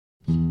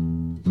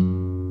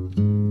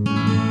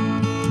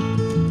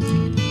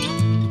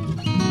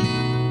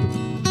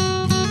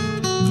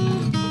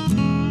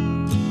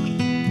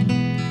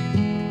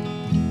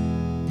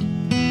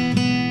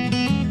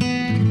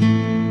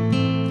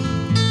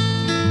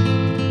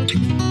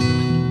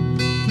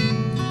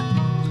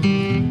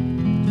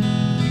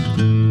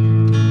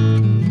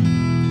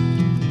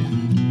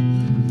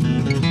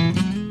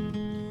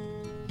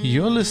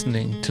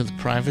listening to The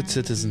Private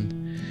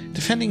Citizen,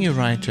 defending your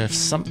right to have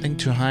something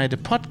to hide, a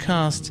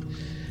podcast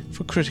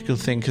for critical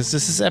thinkers.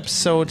 This is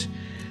episode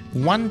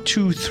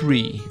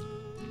 123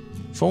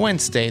 for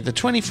Wednesday, the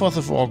 24th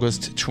of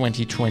August,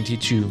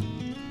 2022.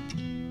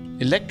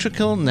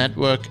 Electrical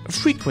Network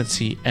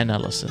Frequency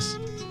Analysis.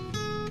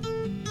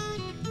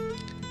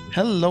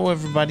 Hello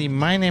everybody,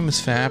 my name is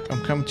Fab.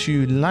 I'm coming to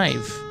you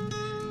live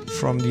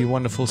from the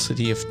wonderful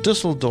city of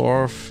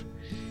Düsseldorf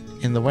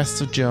in the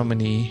west of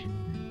Germany,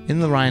 in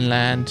the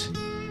Rhineland.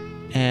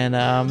 And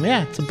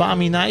it's a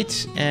balmy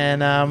night,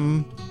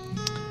 and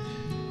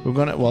we're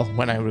gonna, well,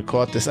 when I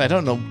record this, I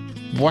don't know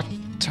what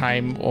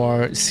time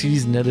or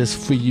season it is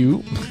for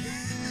you.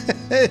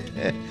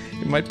 It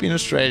might be in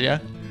Australia.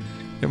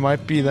 It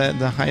might be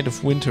the height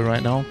of winter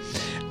right now.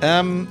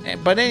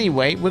 But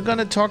anyway, we're going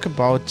to talk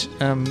about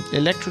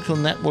electrical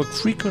network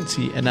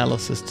frequency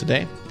analysis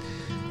today,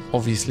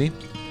 obviously,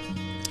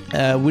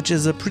 which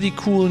is a pretty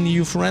cool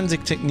new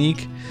forensic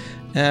technique.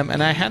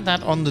 And I had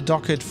that on the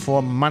docket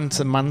for months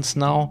and months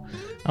now.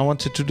 I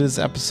wanted to do this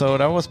episode.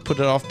 I always put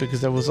it off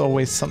because there was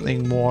always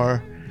something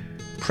more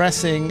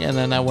pressing, and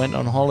then I went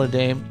on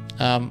holiday.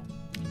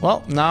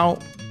 Well, now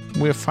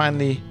we're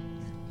finally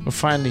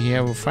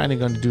here. We're finally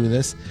going to do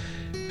this.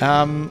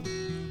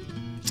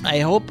 I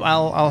hope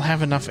I'll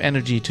have enough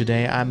energy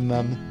today.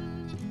 I'm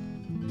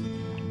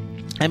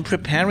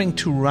preparing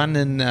to run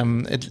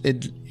an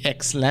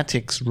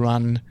Xletics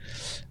run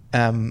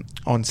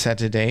on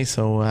Saturday,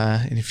 so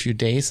in a few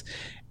days,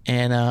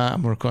 and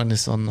I'm recording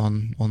this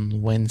on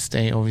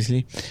Wednesday,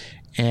 obviously.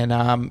 And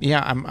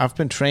I've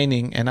been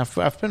training, and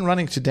I've been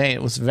running today.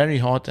 It was very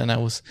hot, and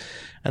I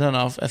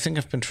think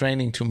I've been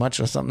training too much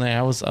or something.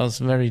 I was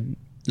very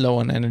low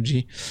on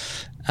energy,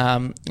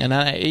 and then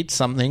I ate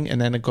something,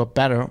 and then it got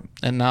better,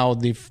 and now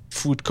the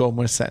food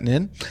coma is setting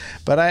in.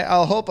 But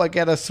I'll hope I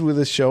get us through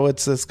the show.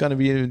 It's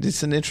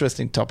an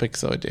interesting topic,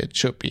 so it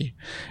should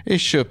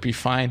be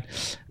fine.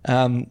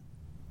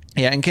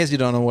 In case you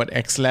don't know what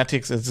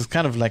Xletics is, it's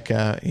kind of like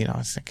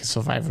it's like a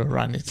survival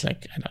run. It's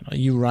like, I don't know,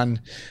 you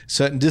run a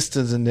certain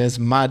distance and there's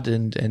mud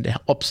and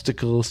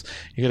obstacles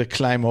you gotta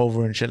climb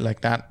over and shit like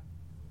that.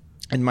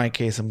 In my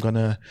case, I'm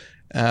gonna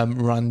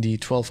run the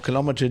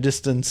 12-kilometer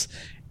distance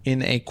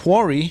in a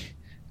quarry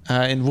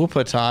in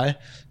Wuppertal.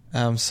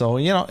 So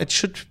it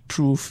should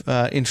prove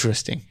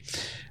interesting.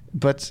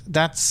 But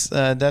that's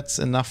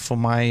enough for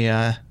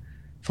my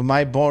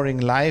boring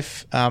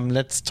life.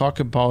 Let's talk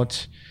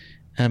about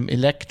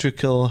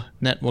electrical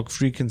network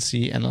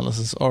frequency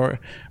analysis, or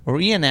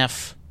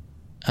ENF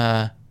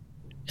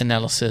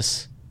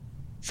analysis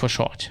for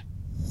short.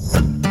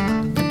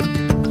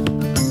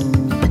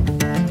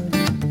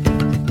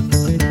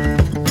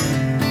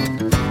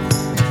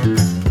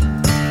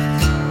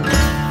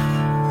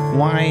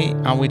 Why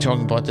are we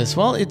talking about this?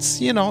 Well, it's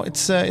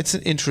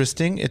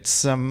interesting.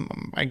 It's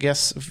I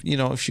guess if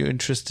you're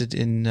interested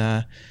in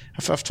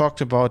I've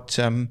talked about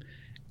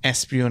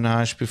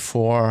espionage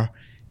before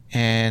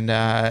and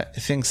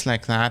things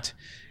like that,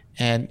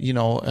 and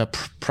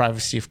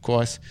privacy, of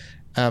course,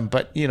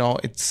 but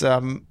it's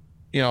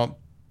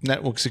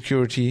network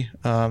security.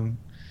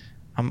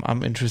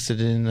 I'm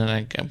interested in,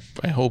 and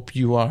I hope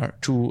you are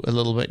too, a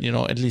little bit,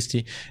 at least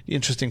the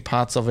interesting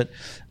parts of it.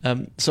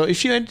 So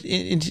if you're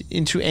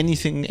into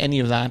anything,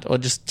 any of that, or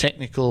just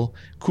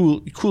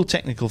cool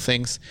technical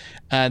things,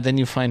 then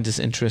you find this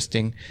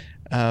interesting.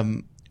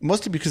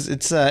 Mostly because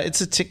it's a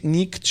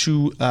technique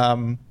to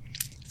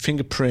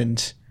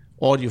fingerprint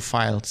audio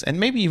files and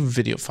maybe even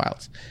video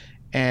files,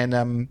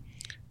 and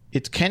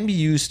it can be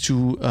used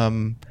to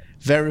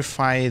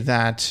verify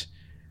that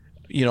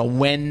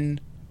when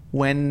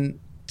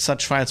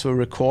such files were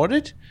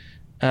recorded,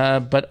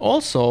 but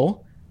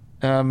also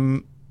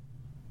to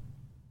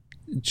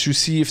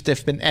see if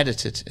they've been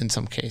edited in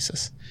some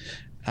cases.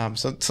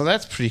 So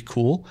that's pretty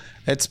cool.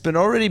 It's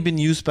already been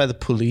used by the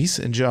police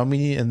in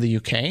Germany and the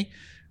UK.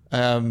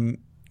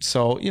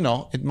 So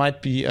it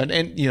might be, and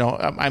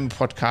I'm a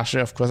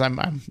podcaster, of course.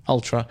 I'm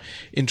ultra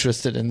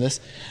interested in this.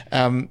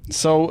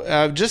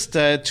 Just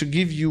to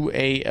give you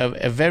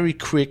a very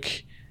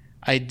quick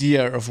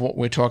idea of what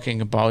we're talking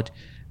about.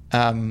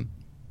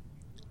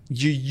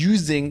 You're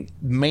using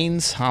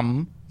mains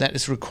hum that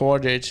is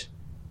recorded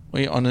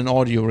on an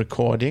audio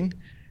recording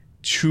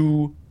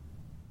to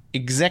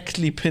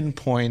exactly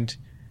pinpoint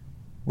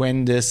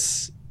when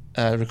this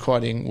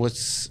recording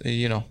was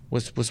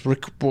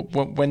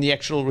when the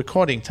actual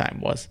recording time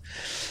was.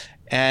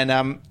 And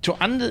to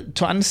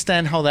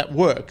understand how that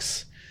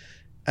works,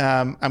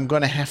 I'm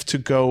going to have to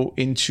go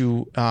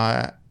into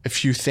a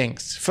few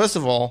things. First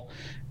of all,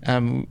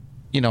 we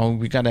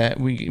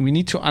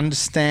need to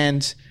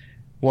understand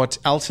what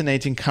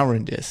alternating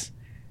current is.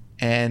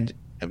 And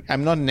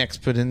I'm not an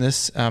expert in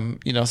this.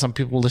 Some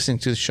people listening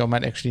to the show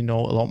might actually know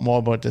a lot more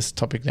about this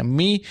topic than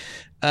me.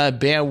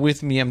 Bear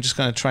with me. I'm just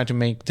going to try to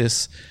make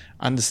this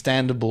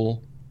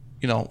understandable,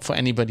 for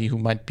anybody who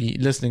might be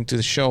listening to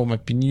the show,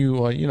 might be new,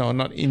 or,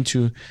 not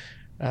into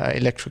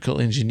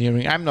electrical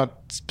engineering. I'm not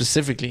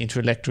specifically into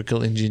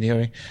electrical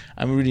engineering.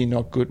 I'm really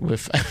not good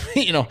with,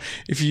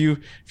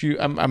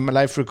 I'm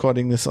live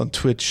recording this on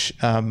Twitch.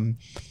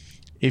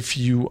 If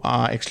you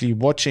are actually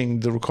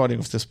watching the recording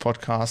of this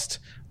podcast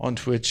on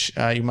Twitch,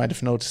 you might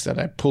have noticed that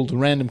I pulled a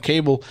random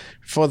cable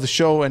for the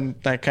show and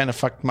I kind of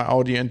fucked my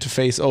audio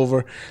interface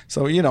over.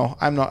 So,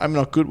 I'm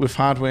not good with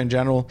hardware in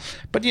general,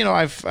 but,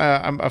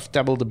 I've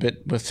dabbled a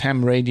bit with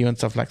ham radio and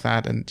stuff like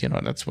that. And,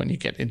 that's when you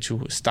get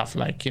into stuff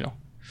like,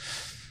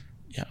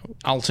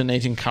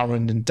 alternating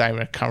current and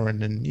direct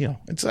current. And,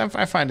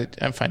 I find it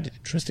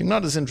interesting.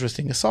 Not as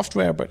interesting as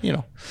software, but,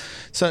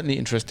 certainly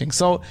interesting.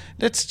 So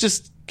let's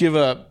just give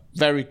a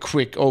very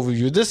quick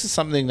overview. This is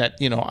something that,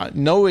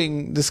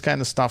 knowing this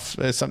kind of stuff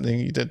is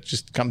something that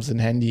just comes in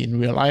handy in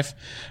real life.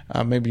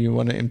 Maybe you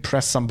want to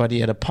impress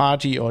somebody at a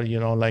party or,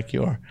 like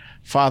your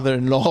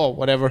father-in-law or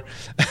whatever,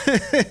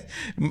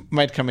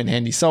 might come in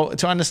handy. So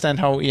to understand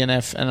how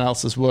ENF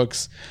analysis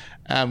works,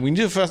 we need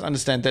to first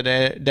understand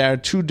that there are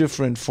two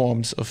different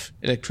forms of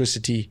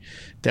electricity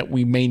that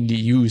we mainly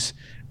use.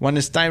 One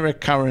is direct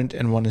current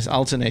and one is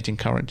alternating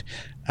current.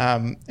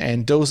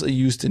 And those are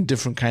used in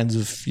different kinds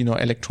of,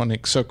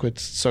 electronic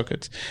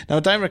circuits. Now,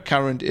 direct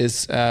current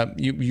is,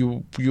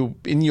 you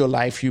in your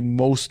life, you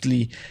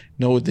mostly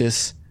know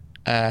this,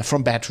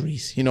 from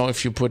batteries.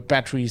 If you put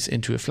batteries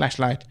into a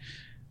flashlight,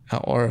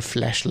 or a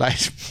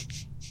flashlight,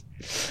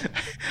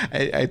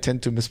 I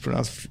tend to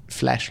mispronounce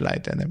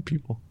flashlight and then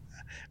people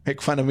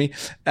make fun of me.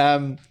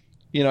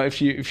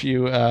 If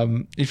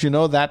you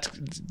know that,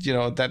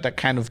 that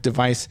kind of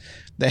device,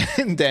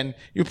 then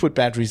you put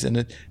batteries in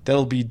it,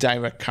 that'll be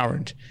direct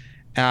current.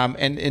 And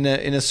in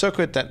a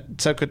circuit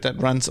that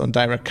runs on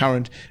direct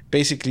current,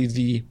 basically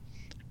the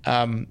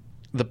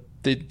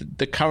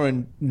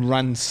current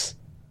runs,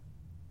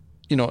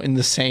 in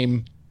the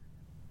same.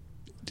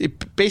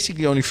 It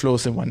basically only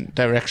flows in one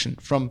direction,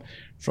 from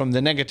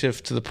the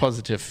negative to the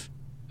positive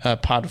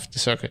part of the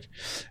circuit.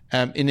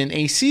 In an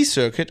AC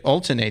circuit,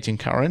 alternating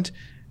current,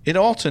 it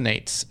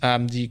alternates.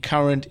 The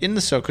current in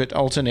the circuit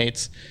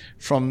alternates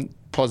from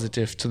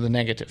positive to the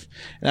negative.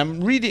 And I'm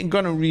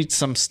going to read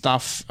some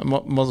stuff,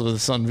 most of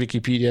this on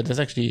Wikipedia. There's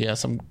actually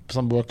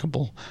some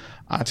workable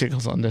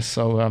articles on this.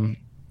 So,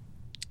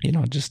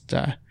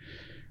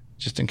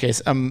 just in case.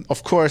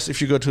 Of course,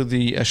 if you go to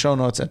the show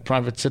notes at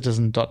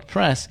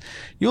privatecitizen.press,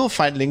 you'll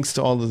find links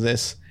to all of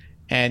this.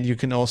 And you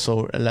can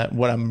also,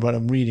 what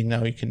I'm reading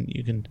now, you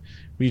can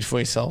read for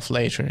yourself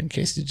later in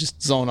case you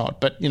just zone out.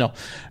 But,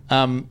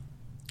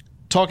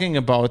 talking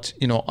about,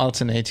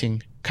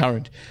 alternating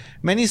current.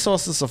 Many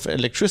sources of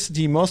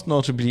electricity, most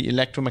notably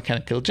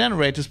electromechanical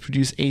generators,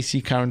 produce AC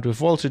current with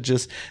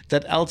voltages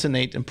that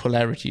alternate in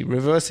polarity,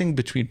 reversing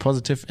between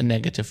positive and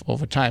negative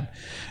over time.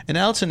 An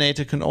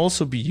alternator can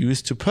also be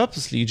used to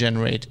purposely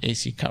generate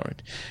AC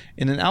current.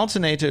 In an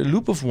alternator, a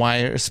loop of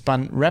wire is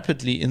spun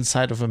rapidly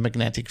inside of a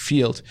magnetic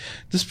field.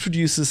 This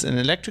produces an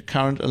electric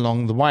current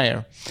along the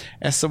wire.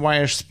 As the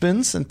wire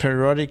spins and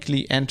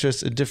periodically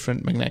enters a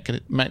different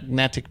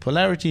magnetic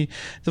polarity,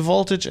 the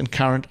voltage and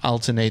current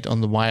alternate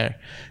on the wire.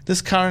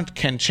 This current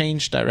can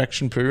change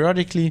direction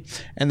periodically,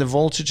 and the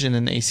voltage in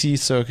an AC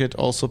circuit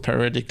also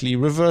periodically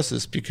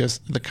reverses because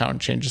the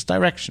current changes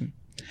direction.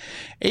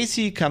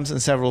 AC comes in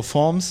several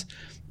forms,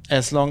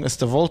 as long as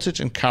the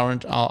voltage and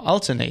current are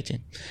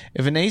alternating.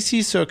 If an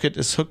AC circuit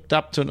is hooked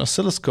up to an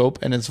oscilloscope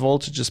and its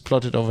voltage is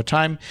plotted over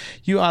time,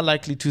 you are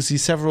likely to see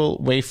several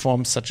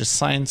waveforms such as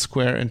sine,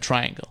 square, and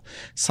triangle.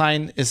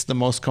 Sine is the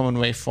most common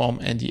waveform,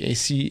 and the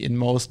AC in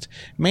most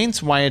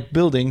mains wired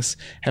buildings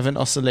have an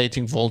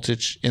oscillating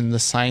voltage in the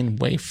sine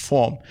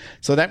waveform.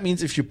 So that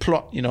means if you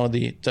plot,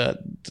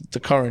 the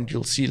current,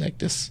 you'll see like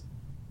this,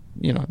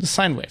 the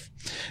sine wave.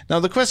 Now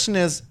the question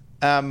is,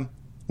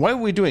 why are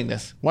we doing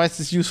this? Why is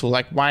this useful?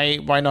 Like,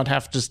 why not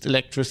have just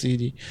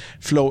electricity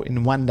flow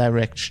in one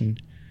direction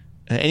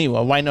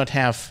anywhere? Why not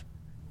have,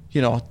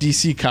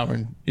 DC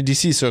current,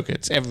 DC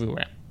circuits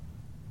everywhere?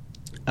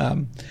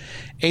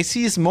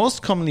 AC is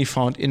most commonly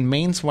found in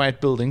mains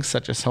wired buildings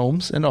such as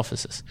homes and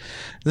offices.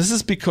 This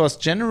is because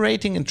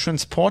generating and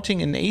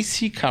transporting an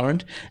AC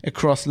current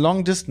across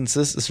long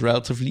distances is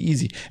relatively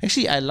easy.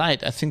 Actually, I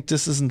lied. I think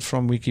this isn't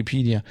from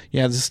Wikipedia.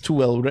 Yeah, this is too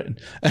well written.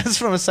 It's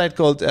from a site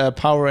called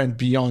Power and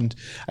Beyond.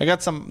 I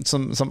got some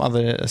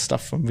other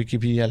stuff from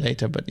Wikipedia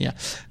later, but yeah.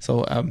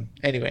 So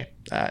anyway,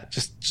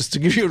 just to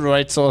give you the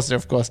right source there,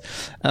 of course.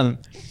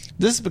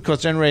 This is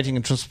because generating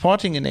and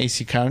transporting an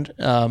AC current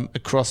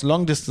across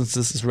long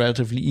distances is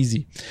relatively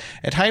easy.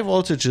 At high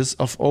voltages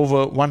of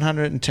over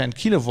 110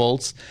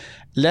 kilovolts,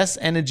 less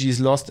energy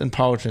is lost in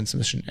power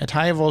transmission. At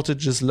higher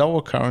voltages,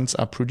 lower currents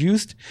are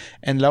produced,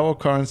 and lower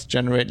currents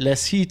generate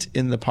less heat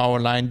in the power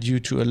line due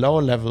to a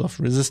lower level of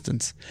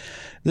resistance.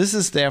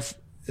 This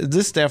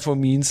therefore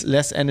means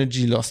less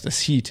energy lost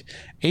as heat.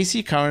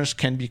 AC currents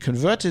can be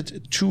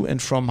converted to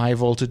and from high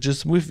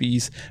voltages with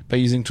ease by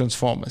using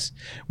transformers.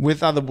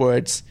 With other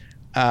words,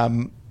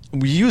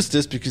 we use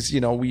this because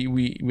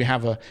we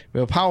have a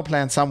power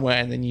plant somewhere,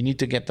 and then you need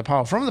to get the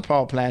power from the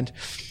power plant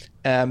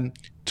to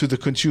the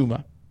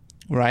consumer,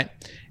 right?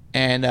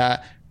 And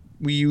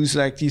we use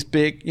like these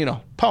big,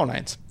 power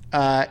lines,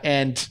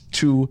 and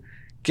to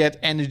get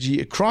energy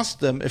across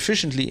them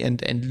efficiently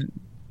and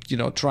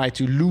try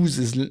to lose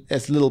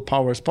as little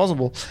power as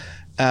possible,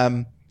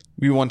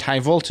 we want high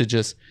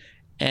voltages,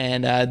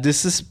 and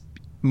this is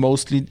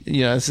mostly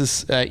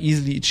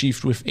easily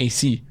achieved with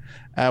AC,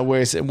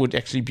 whereas it would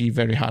actually be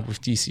very hard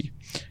with DC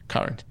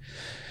current.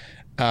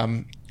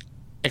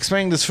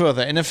 Explaining this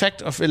further, an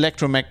effect of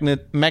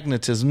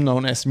electromagnetism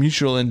known as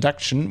mutual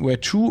induction, where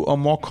two or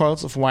more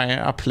coils of wire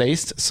are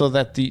placed so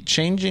that the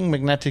changing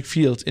magnetic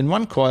field in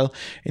one coil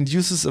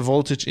induces a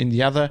voltage in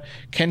the other,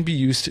 can be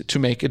used to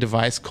make a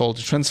device called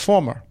a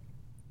transformer.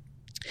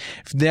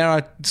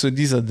 So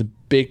these are the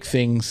big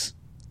things,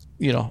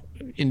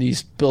 in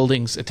these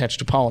buildings attached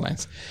to power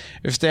lines.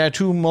 If there are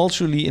two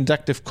mutually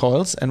inductive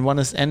coils and one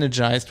is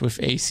energized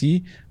with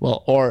AC,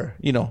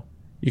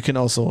 you can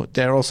also,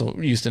 they're also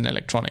used in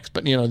electronics,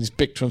 but these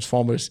big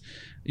transformers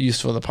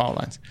used for the power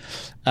lines.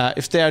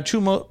 If there are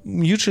two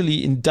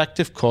mutually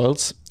inductive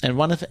coils and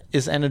one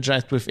is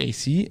energized with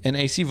AC, an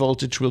AC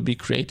voltage will be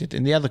created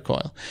in the other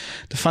coil.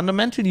 The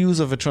fundamental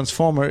use of a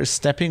transformer is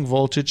stepping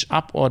voltage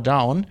up or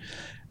down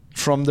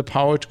from the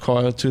powered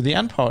coil to the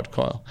unpowered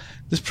coil.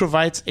 This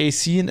provides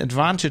AC an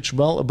advantage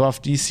well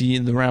above DC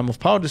in the realm of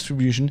power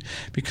distribution,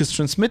 because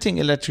transmitting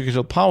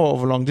electrical power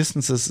over long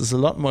distances is a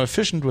lot more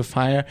efficient with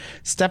higher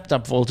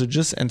stepped-up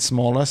voltages and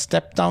smaller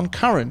stepped-down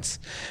currents.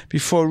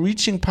 Before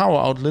reaching power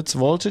outlets,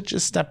 voltage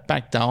is stepped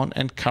back down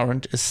and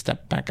current is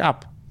stepped back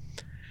up.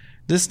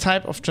 This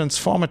type of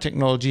transformer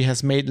technology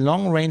has made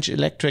long-range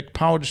electric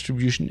power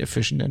distribution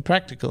efficient and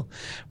practical.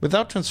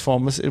 Without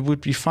transformers, it would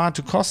be far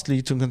too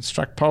costly to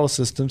construct power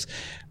systems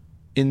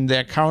in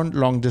their current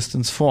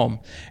long-distance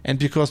form. And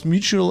because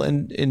mutual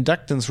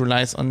inductance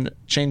relies on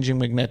changing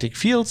magnetic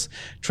fields,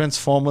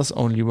 transformers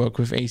only work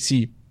with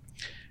AC.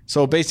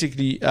 So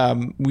basically,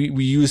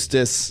 we use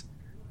this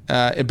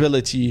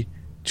ability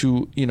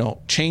to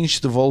change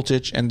the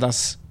voltage and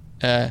thus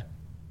the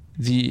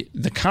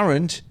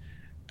current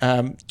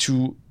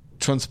to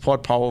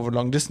transport power over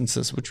long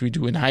distances, which we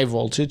do in high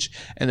voltage,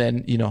 and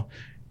then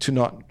to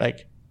not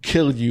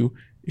kill you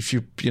if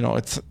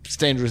it's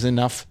dangerous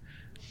enough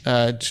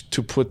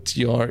to put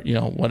your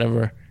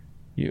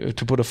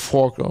to put a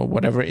fork or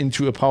whatever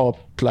into a power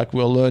plug.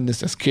 We'll learn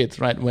this as kids,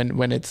 right?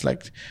 When it's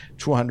like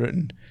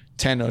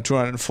 210 or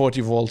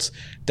 240 volts,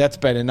 that's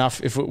bad enough.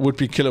 If it would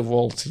be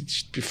kilovolts, it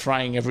should be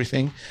frying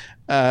everything.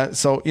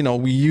 So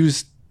we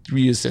use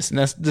this, and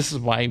this is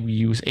why we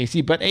use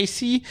AC. But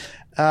AC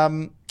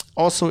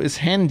also is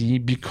handy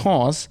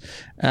because,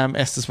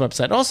 as this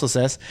website also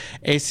says,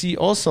 AC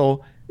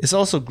is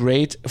also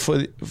great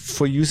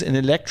for use in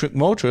electric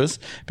motors,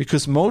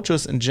 because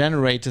motors and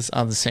generators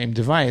are the same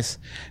device.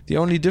 The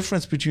only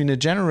difference between a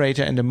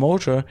generator and a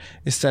motor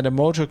is that a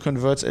motor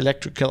converts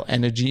electrical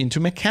energy into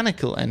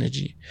mechanical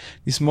energy.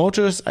 These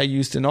motors are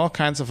used in all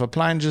kinds of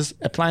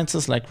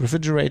appliances like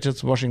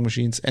refrigerators, washing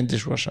machines, and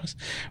dishwashers.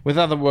 With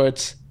other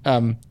words,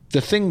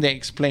 the thing they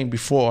explained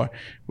before,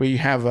 where you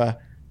have a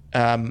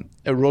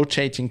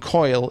rotating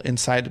coil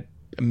inside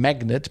a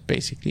magnet,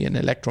 basically an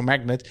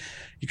electromagnet,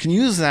 you can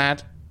use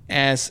that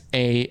as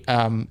a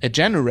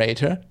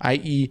generator,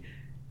 i.e.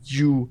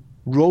 you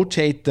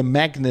rotate the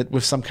magnet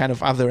with some kind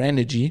of other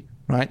energy,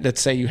 right?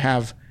 Let's say you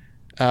have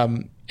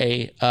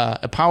a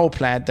power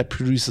plant that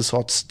produces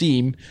hot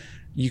steam.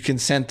 You can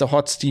send the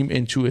hot steam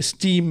into a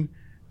steam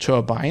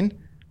turbine,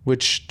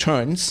 which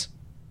turns,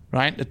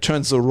 right? It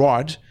turns a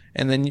rod,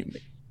 and then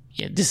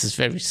this is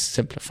very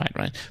simplified,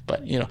 right?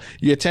 But you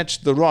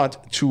attach the rod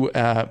to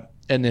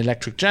an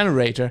electric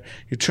generator.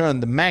 You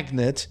turn the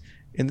magnet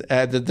in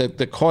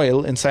the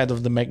coil inside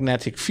of the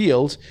magnetic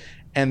field,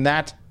 and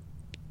that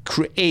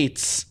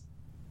creates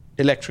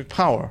electric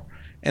power.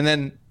 And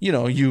then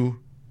you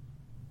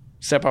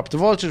step up the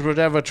voltage,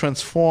 whatever,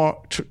 transfer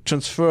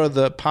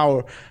the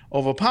power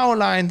over power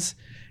lines,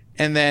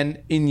 and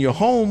then in your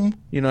home,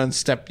 you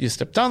step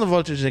down the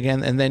voltage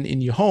again, and then in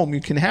your home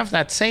you can have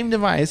that same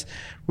device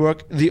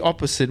work the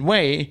opposite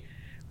way,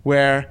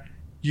 where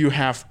you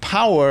have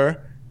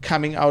power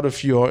coming out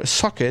of your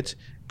socket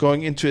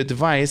going into a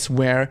device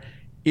where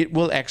it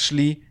will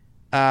actually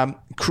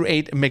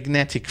create a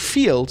magnetic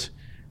field,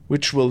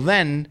 which will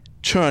then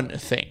turn a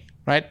thing,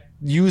 right?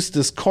 Use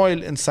this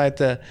coil inside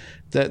the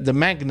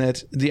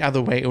magnet the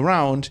other way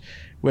around,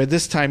 where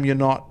this time you're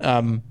not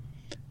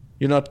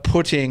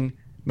putting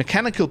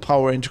mechanical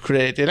power in to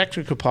create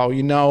electrical power.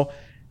 You now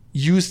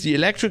use the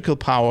electrical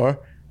power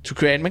to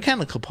create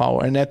mechanical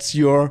power, and that's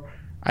your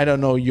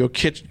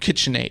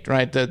KitchenAid,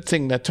 right? The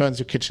thing that turns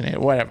your KitchenAid,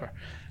 whatever.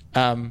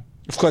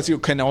 Of course, you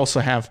can also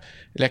have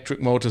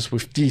electric motors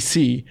with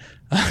DC.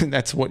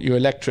 That's what your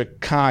electric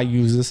car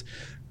uses.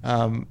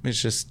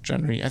 It's just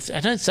generally, I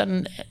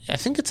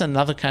think it's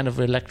another kind of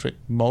electric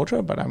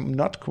motor, but I'm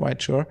not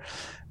quite sure.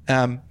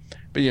 But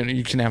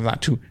you can have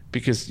that too,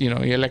 because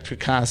your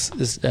electric car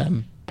is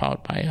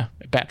powered by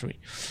a battery.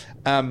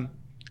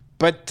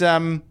 But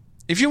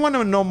if you want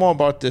to know more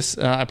about this,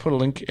 I put a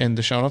link in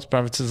the show notes,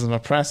 Private Citizen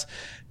Press,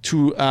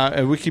 to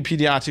a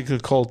Wikipedia article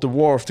called "The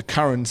War of the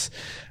Currents,"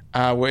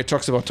 where it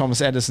talks about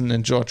Thomas Edison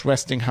and George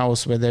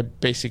Westinghouse, where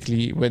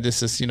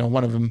this is,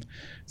 one of them,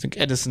 I think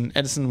Edison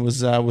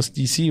was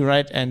DC,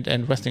 right?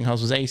 And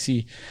Westinghouse was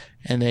AC.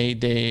 And they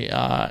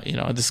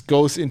this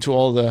goes into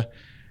all the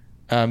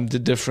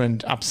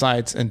different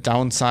upsides and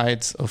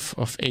downsides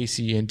of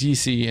AC and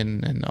DC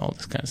and all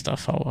this kind of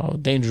stuff, how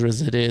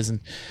dangerous it is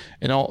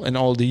and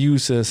all the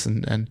uses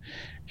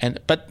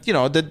but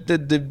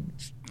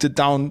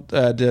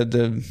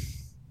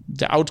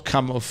the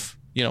outcome of,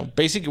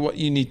 basically what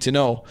you need to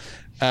know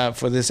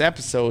for this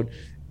episode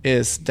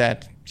is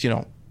that,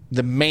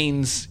 the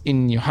mains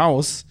in your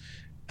house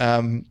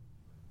are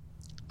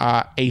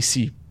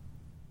AC,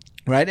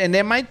 right? And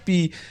there might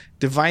be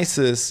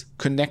devices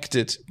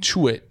connected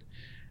to it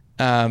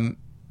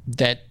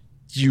that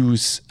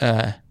use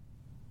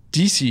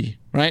DC,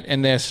 right?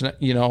 And there's, I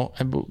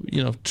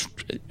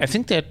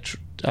think that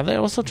are there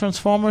also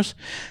transformers?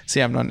 See,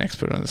 I'm not an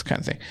expert on this kind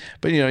of thing,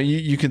 but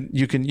you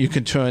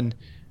can turn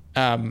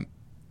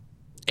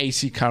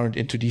AC current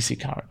into DC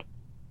current.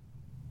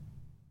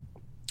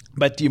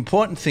 But the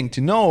important thing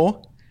to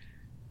know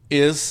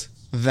is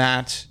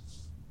that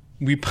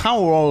we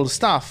power all the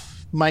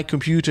stuff. My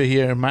computer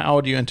here, my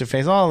audio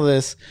interface, all of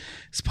this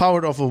is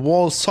powered off a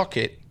wall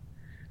socket,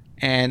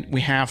 and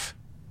we have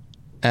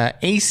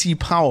AC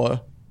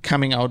power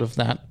coming out of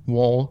that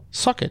wall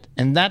socket.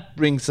 And that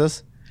brings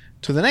us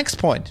to the next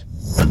point.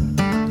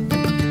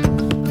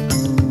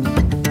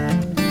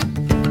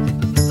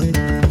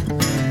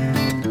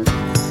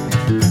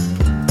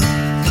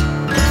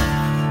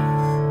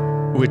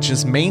 Which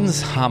is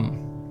mains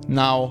hum.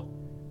 Now,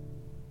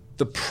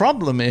 the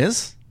problem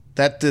is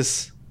that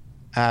this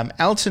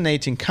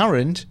alternating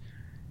current,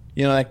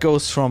 that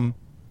goes from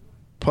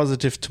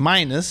positive to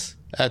minus,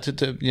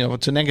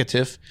 to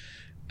negative,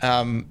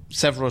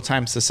 several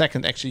times a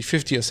second, actually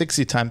 50 or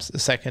 60 times a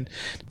second,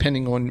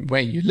 depending on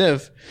where you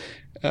live,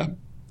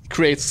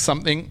 creates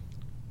something,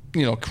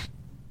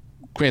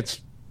 creates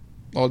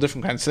all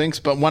different kinds of things.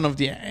 But one of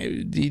the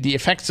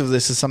effects of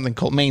this is something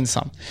called mains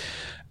hum.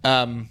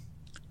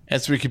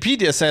 As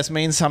Wikipedia says,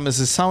 mains hum is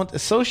a sound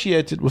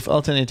associated with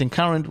alternating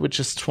current, which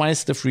is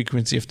twice the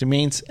frequency of the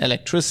mains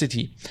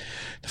electricity.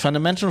 The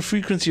fundamental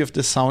frequency of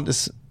the sound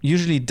is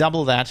usually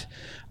double that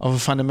of a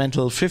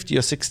fundamental 50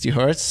 or 60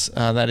 hertz,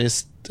 that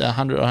is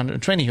 100 or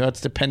 120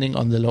 hertz, depending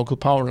on the local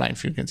power line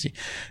frequency.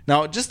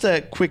 Now, just a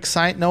quick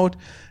side note,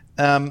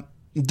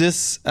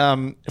 this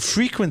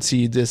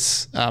frequency,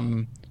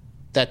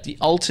 that the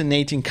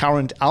alternating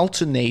current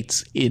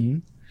alternates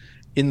in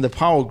the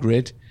power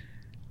grid,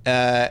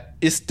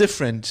 is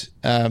different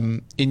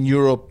in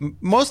Europe,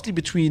 mostly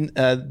between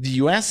the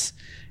US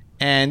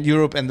and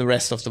Europe and the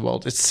rest of the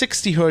world. It's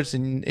 60 hertz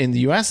in the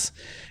US,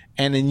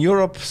 and in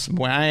Europe,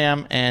 where I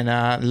am, and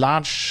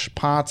large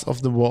parts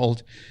of the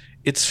world,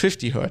 it's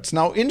 50 hertz.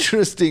 Now,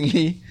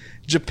 interestingly,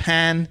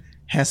 Japan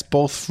has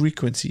both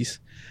frequencies,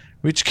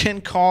 which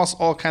can cause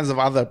all kinds of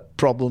other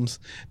problems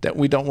that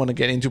we don't want to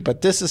get into.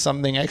 But this is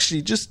something I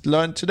actually just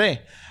learned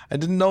today. I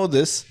didn't know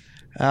this.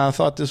 I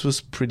thought this was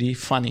pretty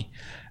funny.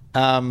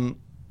 If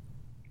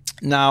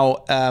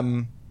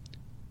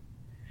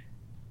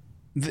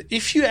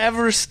you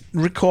ever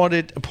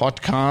recorded a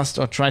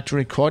podcast or tried to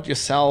record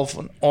yourself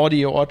on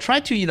audio, or try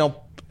to,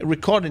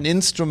 record an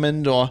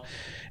instrument, or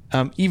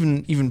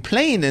even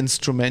play an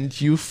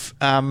instrument, you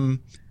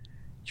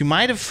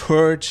might have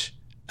heard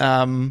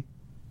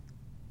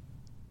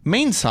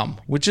mains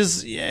hum, which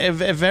is a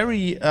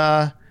very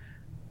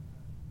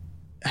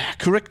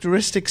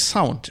characteristic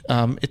sound.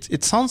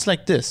 It sounds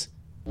like this.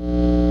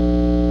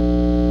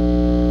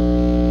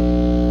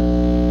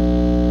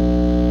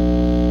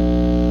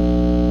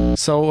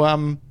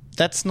 So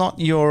that's not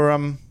your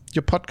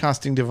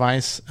podcasting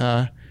device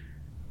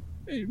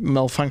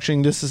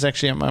malfunctioning. This is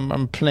actually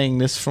I'm playing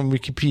this from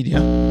Wikipedia.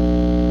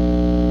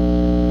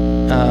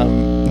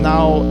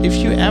 Now, if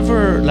you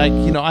ever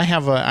I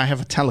have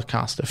a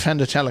Telecaster,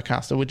 Fender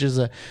Telecaster, which is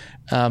a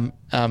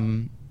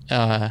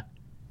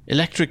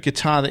electric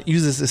guitar that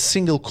uses a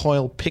single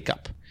coil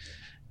pickup,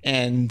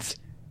 and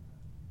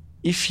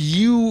if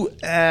you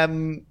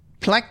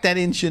plug that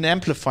into an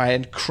amplifier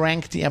and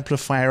crank the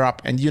amplifier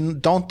up, and you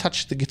don't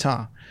touch the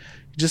guitar,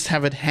 you just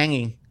have it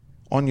hanging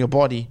on your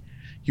body,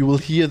 you will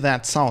hear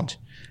that sound,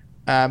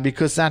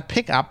 because that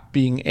pickup,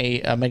 being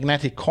a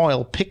magnetic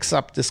coil, picks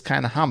up this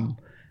kind of hum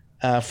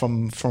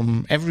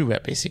from everywhere,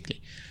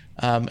 basically,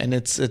 and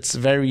it's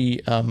very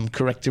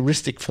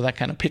characteristic for that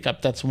kind of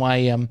pickup. That's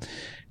why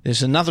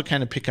there's another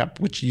kind of pickup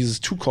which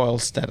uses two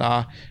coils that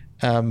are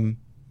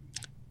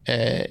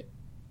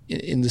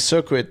in the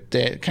circuit.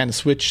 They're kind of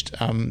switched,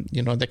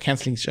 they're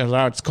canceling each other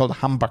out. It's called a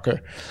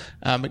humbucker.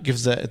 It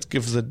gives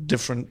a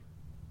different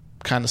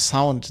kind of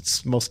sound.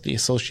 It's mostly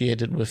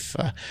associated with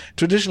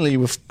traditionally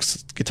with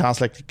guitars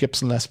like the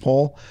Gibson Les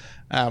Paul,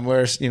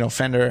 whereas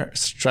Fender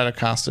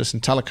Stratocasters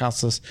and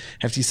Telecasters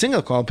have these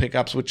single coil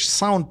pickups which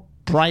sound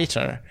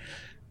brighter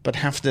but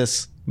have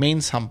this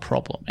mains hum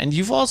problem. And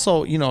you've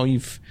also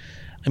I've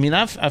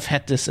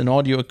had this in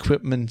audio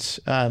equipment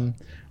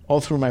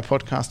all through my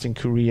podcasting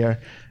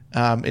career.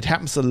 It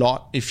happens a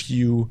lot if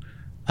you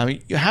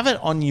You have it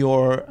on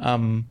your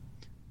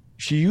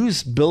if you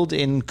use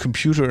built-in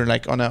computer,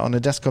 like on a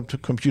desktop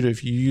computer,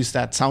 if you use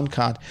that sound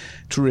card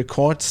to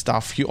record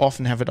stuff, you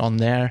often have it on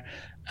there.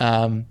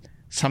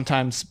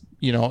 Sometimes,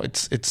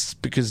 it's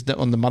because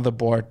on the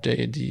motherboard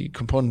the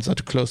components are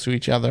too close to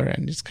each other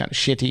and it's kind of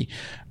shitty.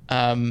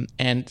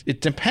 And it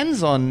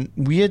depends on,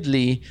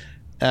 weirdly,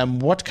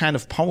 what kind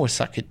of power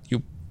socket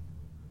you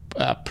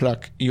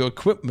plug your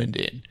equipment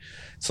in.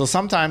 So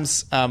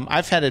sometimes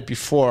I've had it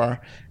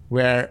before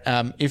where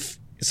in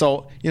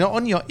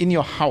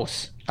your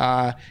house,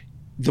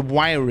 the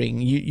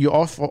wiring, you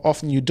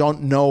often you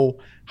don't know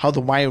how the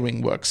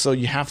wiring works. So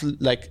you have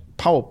like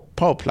power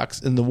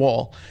plugs in the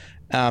wall.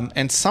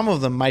 And some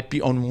of them might be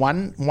on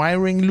one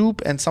wiring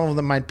loop and some of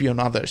them might be on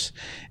others.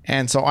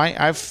 And so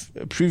I've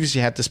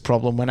previously had this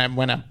problem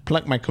when I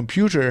plug my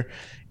computer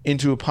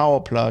into a power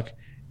plug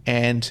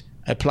and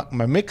I plug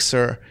my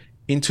mixer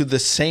into the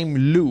same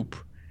loop,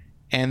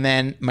 and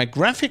then my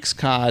graphics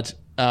card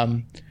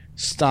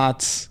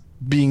starts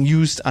being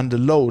used under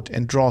load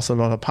and draws a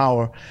lot of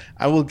power,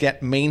 I will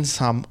get main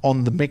sum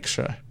on the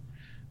mixer,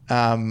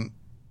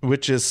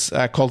 which is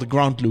called a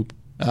ground loop,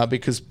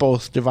 because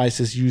both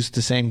devices use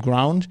the same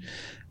ground.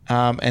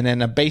 And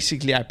then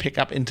basically I pick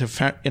up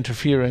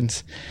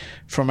interference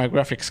from my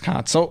graphics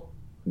card. So,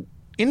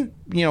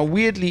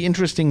 weirdly,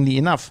 interestingly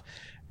enough,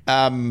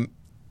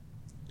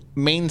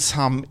 main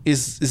sum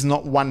is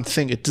not one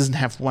thing. It doesn't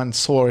have one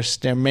source.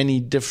 There are many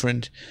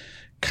different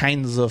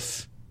kinds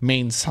of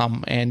main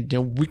sum, and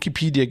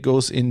Wikipedia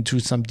goes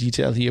into some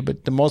detail here,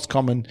 but the most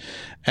common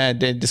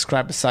they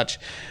describe as such: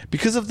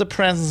 because of the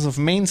presence of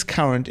mains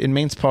current in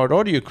mains powered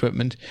audio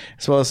equipment,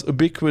 as well as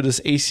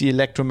ubiquitous AC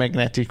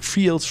electromagnetic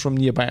fields from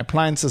nearby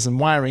appliances and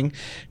wiring,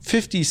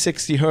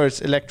 50-60 hertz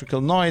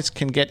electrical noise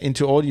can get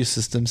into audio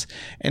systems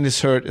and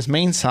is heard as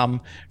main sum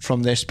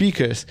from their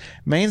speakers.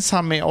 Main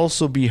sum may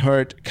also be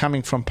heard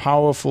coming from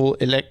powerful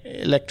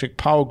electric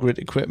power grid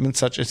equipment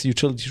such as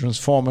utility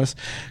transformers,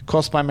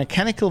 caused by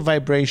mechanical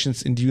vibrations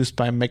induced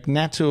by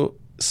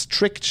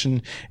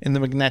magnetostriction in the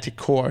magnetic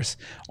cores.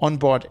 On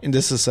board, and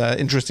this is an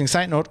interesting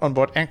side note, on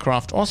board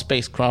aircraft or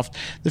spacecraft,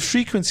 the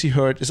frequency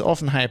heard is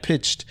often higher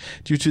pitched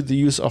due to the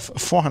use of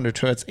 400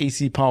 Hz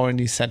AC power in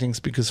these settings,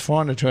 because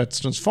 400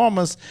 Hz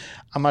transformers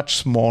are much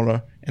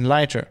smaller and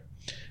lighter.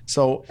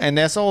 So, and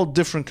there's all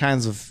different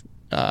kinds of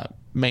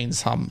main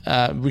sum.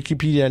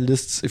 Wikipedia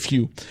lists a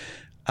few.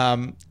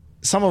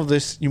 Some of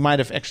this you might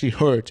have actually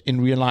heard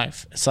in real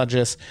life, such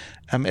as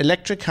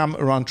electric hum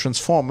around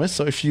transformers.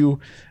 So if you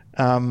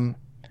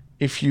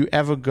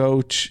ever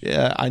go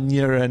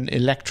near an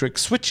electric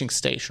switching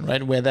station,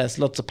 right, where there's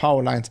lots of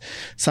power lines,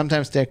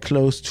 sometimes they're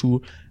close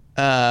to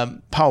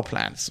power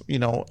plants,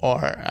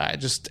 or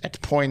just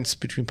at points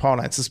between power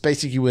lines. It's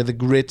basically where the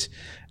grid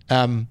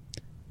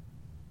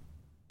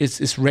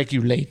is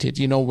regulated,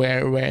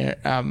 where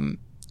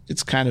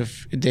it's kind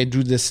of, they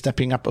do this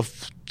stepping up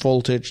of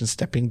voltage and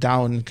stepping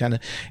down, and kind of,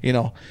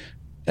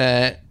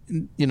 they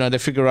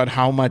figure out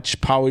how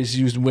much power is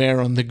used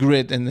where on the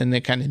grid, and then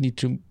they kind of need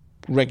to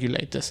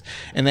regulate this.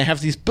 And they have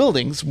these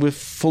buildings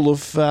full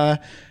of,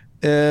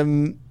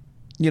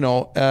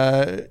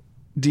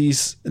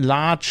 these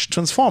large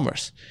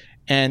transformers.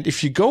 And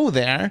if you go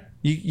there,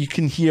 you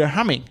can hear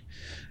humming.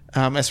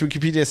 As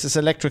Wikipedia says,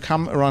 electric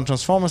hum around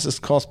transformers is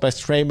caused by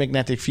stray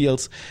magnetic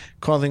fields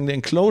causing the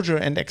enclosure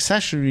and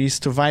accessories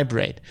to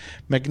vibrate.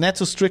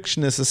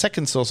 Magnetostriction is a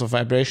second source of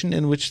vibration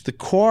in which the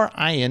core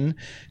ion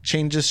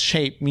changes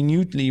shape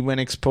minutely when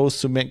exposed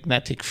to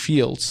magnetic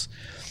fields.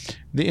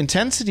 The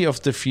intensity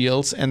of the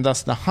fields, and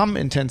thus the hum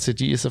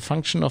intensity, is a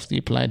function of the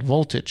applied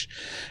voltage.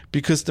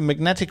 Because the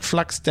magnetic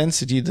flux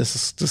density,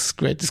 this is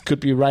great, this could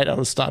be right out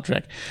of Star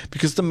Trek.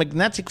 Because the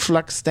magnetic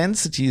flux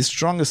density is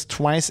strongest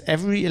twice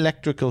every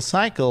electrical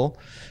cycle,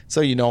 so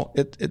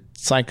it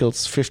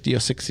cycles 50 or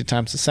 60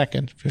 times a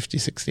second, 50,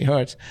 60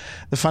 hertz.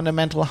 The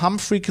fundamental hum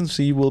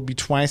frequency will be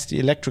twice the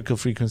electrical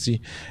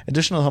frequency.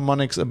 Additional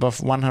harmonics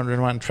above 100,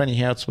 120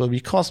 hertz will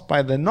be caused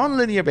by the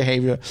nonlinear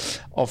behavior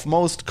of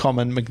most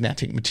common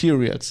magnetic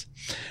materials.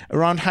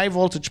 Around high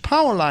voltage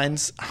power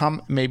lines,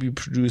 hum may be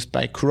produced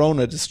by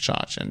corona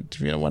discharge. And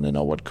if you want to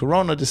know what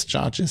corona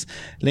discharge is,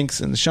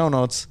 links in the show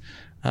notes.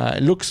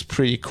 It looks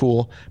pretty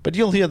cool, but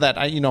you'll hear that.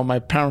 My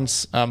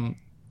parents,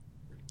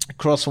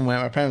 across from where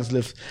my parents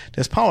live,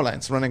 there's power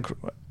lines running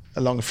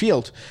along a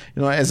field.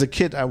 As a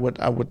kid, I would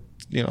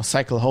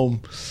cycle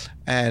home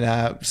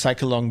and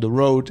cycle along the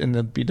road, and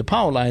there'd be the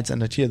power lines,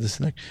 and I'd hear this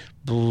like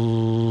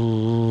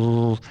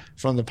from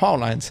the power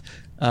lines.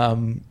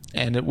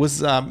 And it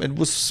was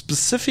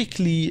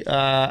specifically,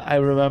 I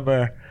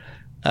remember,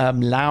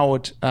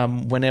 loud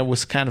when there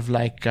was kind of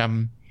like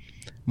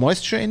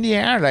moisture in the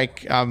air,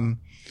 like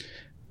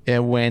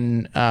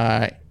when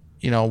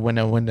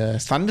the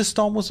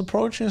thunderstorm was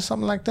approaching or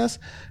something like this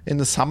in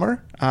the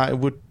summer, it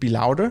would be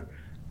louder,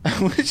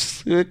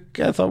 which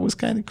I thought was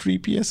kind of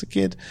creepy as a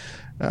kid.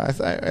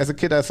 As a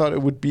kid, I thought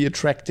it would be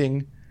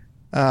attracting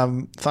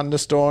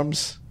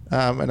thunderstorms,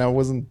 and I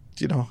wasn't,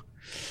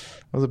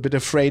 I was a bit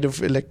afraid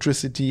of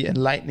electricity and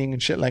lightning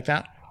and shit like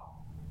that.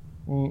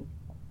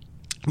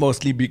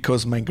 mostly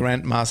because my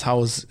grandma's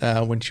house,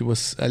 when she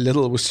was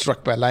little, was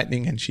struck by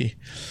lightning, and she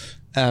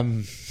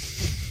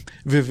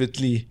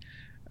vividly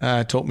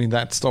told me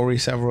that story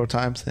several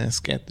times, and it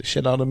scared the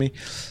shit out of me.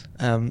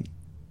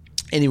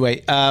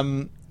 Anyway,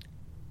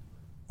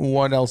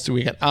 what else do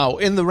we get? Oh,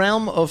 in the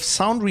realm of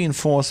sound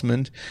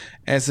reinforcement,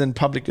 as in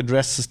public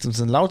address systems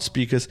and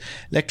loudspeakers,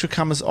 electric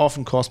hum is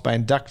often caused by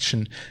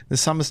induction.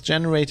 This hum is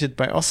generated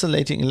by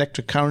oscillating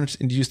electric currents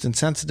induced in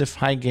sensitive,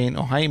 high gain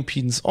or high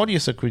impedance audio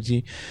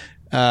circuitry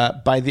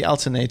by the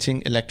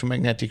alternating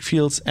electromagnetic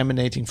fields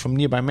emanating from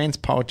nearby mains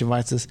powered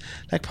devices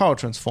like power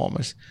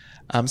transformers.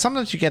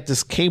 Sometimes you get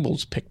these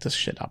cables pick this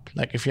shit up.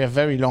 Like if you have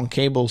very long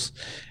cables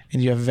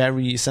and you have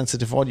very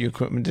sensitive audio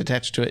equipment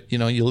attached to it,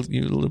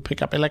 you'll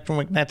pick up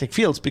electromagnetic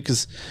fields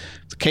because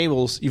the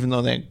cables, even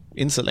though they're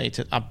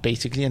insulated, are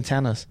basically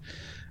antennas.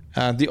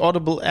 The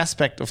audible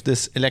aspect of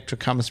this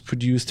electric hum is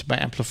produced by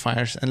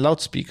amplifiers and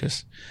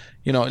loudspeakers.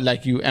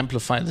 Like you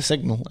amplify the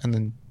signal and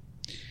then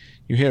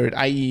you hear it.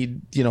 I.e.,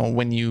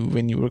 when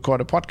you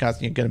record a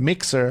podcast, you get a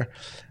mixer.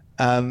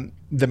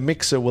 The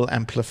mixer will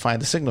amplify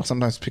the signal,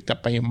 sometimes picked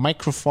up by your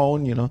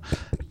microphone,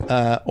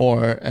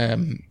 or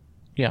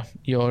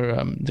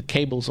the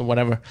cables or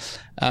whatever.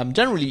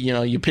 Generally,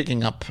 you're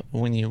picking up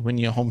when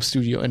you're home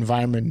studio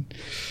environment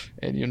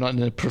and you're not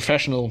in a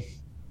professional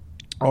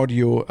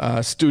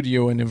audio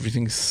studio and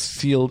everything's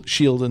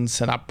shielded and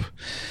set up,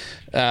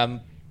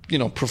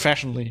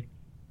 professionally.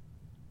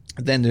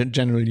 Then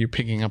generally you're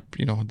picking up,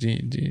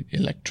 the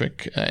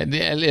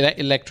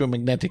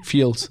electromagnetic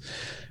fields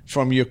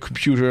from your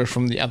computer,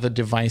 from the other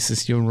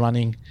devices you're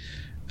running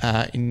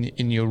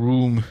in your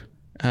room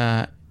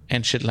and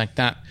shit like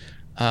that.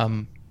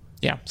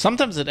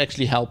 Sometimes it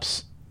actually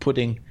helps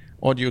putting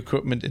audio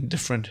equipment in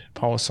different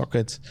power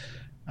sockets.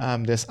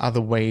 There's other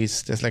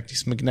ways. There's like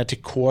these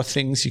magnetic core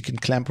things you can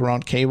clamp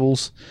around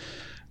cables.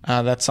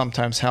 That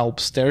sometimes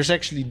helps. There's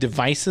actually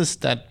devices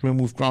that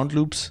remove ground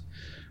loops,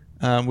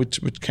 which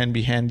can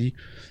be handy.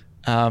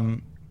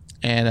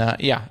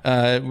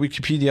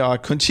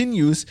 Wikipedia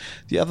continues,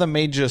 the other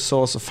major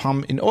source of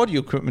hum in audio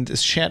equipment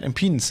is shared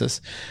impedances.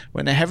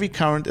 When a heavy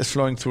current is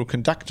flowing through a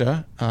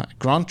conductor, a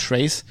ground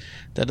trace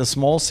that a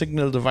small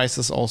signal device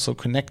is also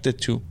connected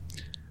to.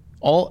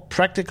 All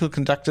practical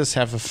conductors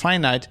have a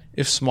finite,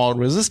 if small,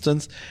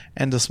 resistance,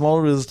 and the small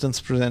resistance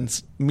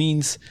present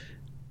means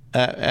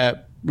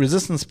that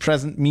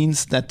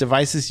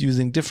devices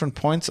using different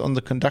points on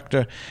the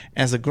conductor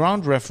as a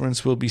ground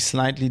reference will be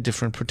slightly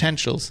different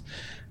potentials.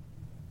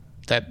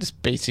 That is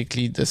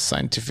basically the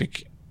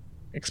scientific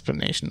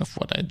explanation of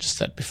what I just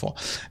said before.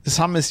 This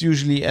hum is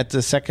usually at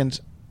the second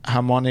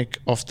harmonic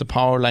of the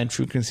power line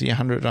frequency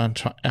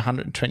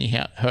 120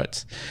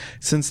 hertz.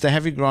 Since the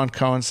heavy ground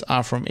currents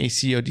are from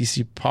AC or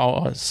DC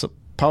power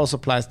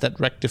supplies that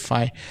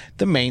rectify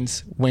the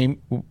mains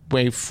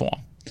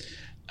waveform.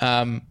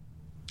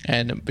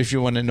 And if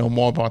you want to know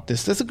more about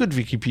this, there's a good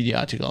Wikipedia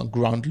article on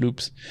ground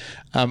loops.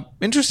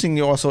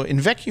 Interestingly, also in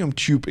vacuum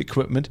tube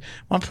equipment,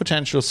 one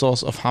potential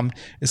source of hum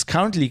is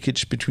current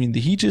leakage between the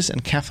heaters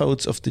and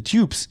cathodes of the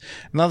tubes.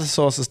 Another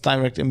source is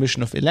direct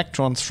emission of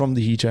electrons from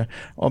the heater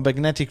or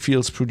magnetic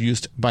fields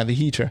produced by the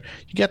heater.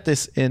 You get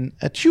this in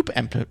tube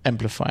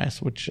amplifiers,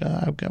 which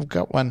I've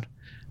got one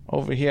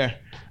over here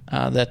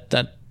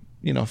that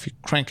if you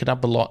crank it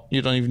up a lot,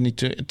 you don't even need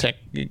to attach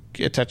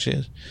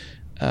it.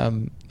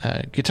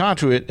 Guitar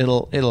to it,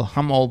 it'll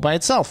hum all by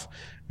itself,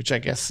 which I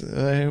guess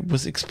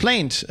was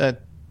explained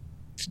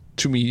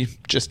to me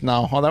just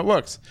now how that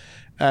works.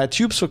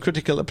 Tubes for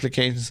critical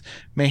applications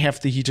may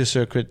have the heater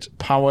circuit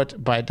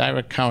powered by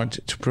direct current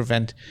to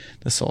prevent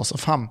the source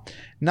of hum.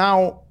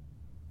 Now,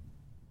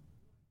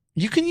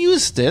 you can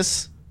use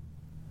this,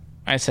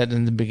 I said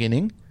in the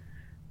beginning,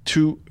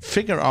 to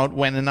figure out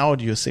when an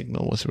audio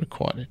signal was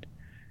recorded.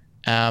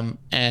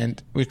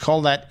 And we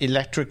call that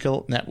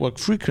electrical network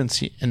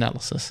frequency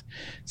analysis.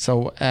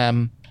 So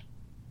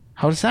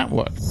how does that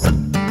work?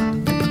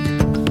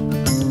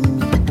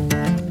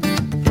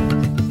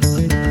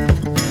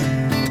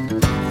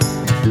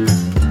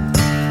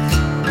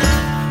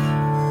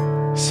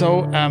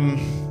 So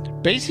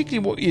basically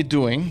what you're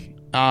doing,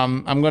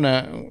 I'm going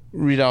to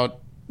read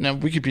out, now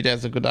Wikipedia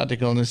has a good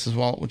article on this as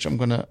well, which I'm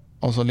going to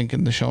also link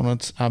in the show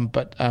notes.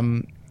 But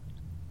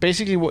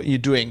basically what you're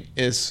doing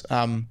is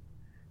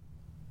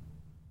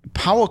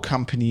power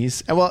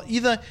companies, what you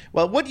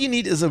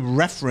need is a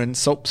reference.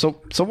 So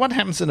what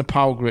happens in a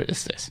power grid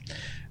is this.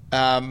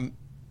 A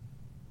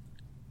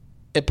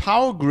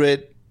power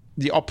grid,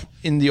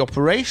 in the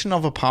operation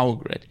of a power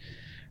grid,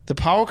 the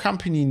power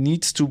company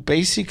needs to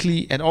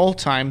basically at all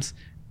times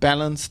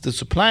balance the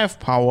supply of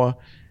power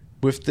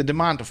with the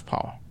demand of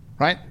power,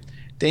 right?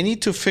 They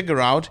need to figure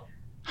out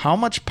how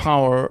much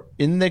power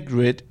in the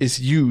grid is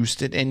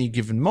used at any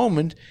given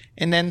moment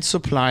and then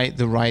supply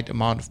the right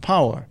amount of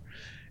power.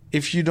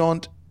 If you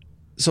don't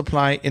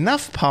supply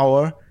enough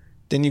power,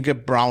 then you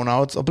get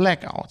brownouts or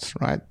blackouts,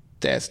 right?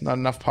 There's not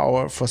enough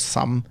power for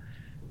some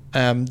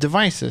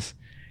devices.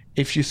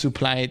 If you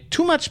supply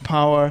too much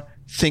power,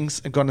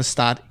 things are going to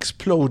start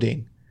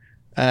exploding,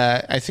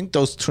 I think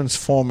those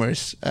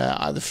transformers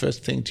are the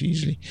first thing to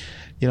usually,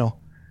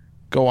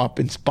 go up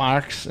in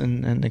sparks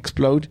and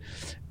explode.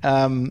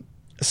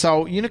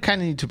 So you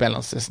kind of need to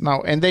balance this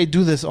now, and they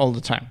do this all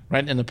the time,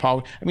 right? In the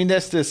power, I mean,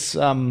 there's this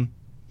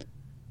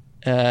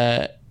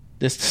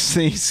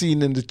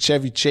scene in the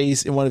Chevy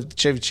Chase, in one of the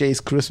Chevy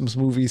Chase Christmas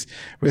movies,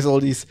 with all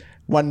these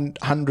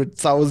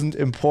 100,000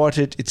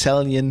 imported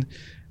Italian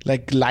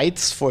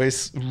lights for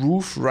his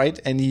roof, right?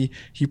 And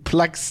he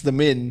plugs them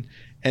in.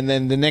 And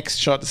then the next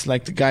shot is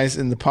the guys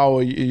in the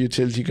power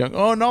utility going,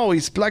 oh no,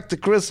 he's plugged the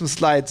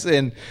Christmas lights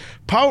in.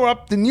 Power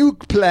up the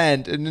nuke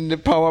plant. And then they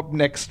power up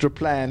an extra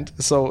plant.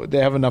 So they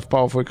have enough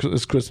power for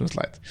his Christmas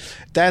lights.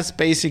 That's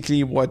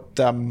basically what,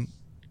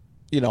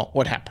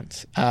 what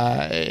happens.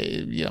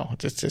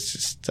 It's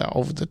just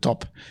over the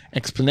top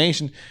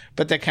explanation.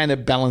 But they kind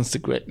of balance the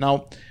grid.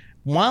 Now,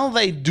 while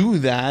they do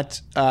that,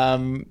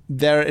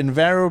 they're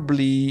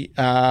invariably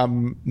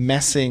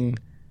messing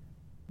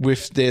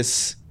with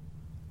this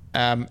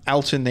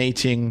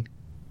alternating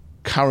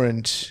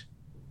current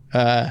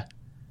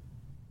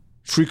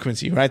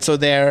frequency, right? So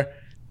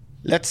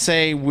let's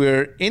say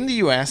we're in the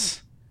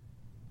US,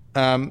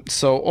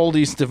 so all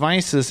these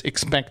devices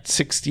expect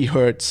 60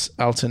 hertz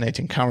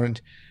alternating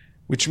current,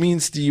 which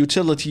means the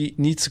utility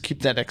needs to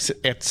keep that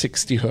at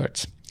 60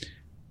 hertz,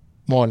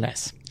 more or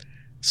less,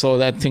 so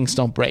that things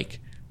don't break.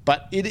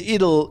 But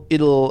it'll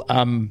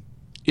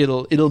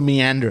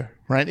meander,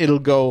 right? It'll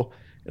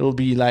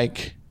be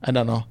I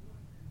don't know,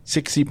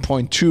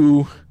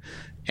 60.2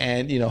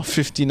 and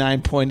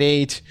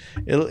 59.8.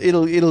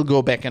 It'll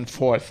go back and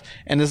forth,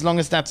 and as long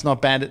as that's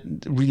not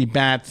really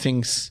bad,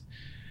 things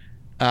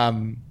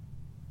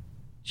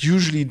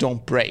usually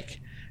don't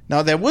break.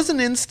 Now, there was an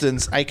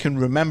instance I can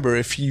remember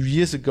a few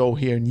years ago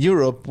here in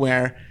Europe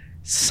where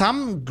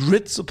some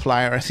grid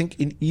supplier, I think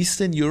in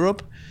Eastern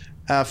Europe,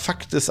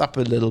 fucked this up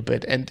a little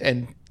bit,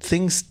 and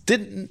things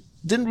didn't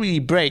really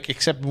break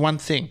except one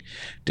thing: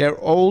 they're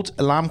old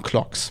alarm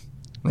clocks,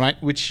 right?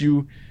 Which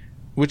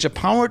are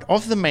powered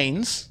off the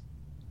mains.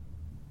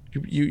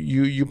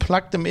 You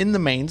plug them in the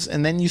mains,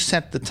 and then you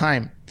set the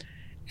time,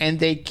 and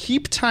they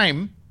keep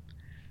time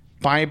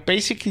by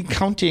basically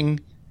counting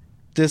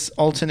this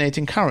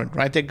alternating current,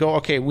 right? They go,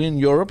 okay, we're in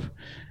Europe,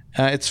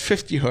 it's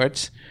 50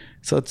 hertz,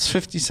 so it's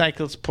 50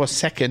 cycles per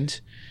second,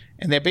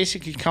 and they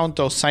basically count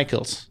those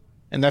cycles,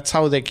 and that's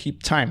how they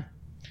keep time.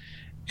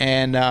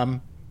 And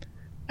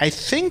I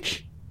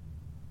think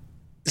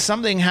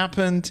something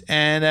happened,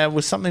 and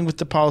was something with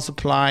the power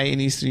supply in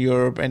Eastern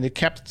Europe, and it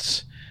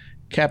kept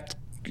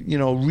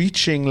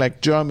reaching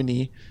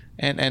Germany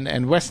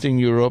and Western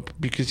Europe,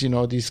 because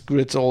these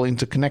grids all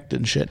interconnected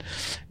and shit,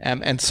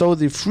 and so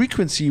the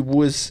frequency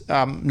was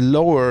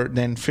lower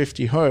than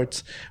 50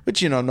 hertz,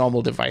 which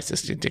normal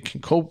devices they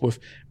can cope with,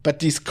 but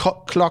these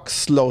clocks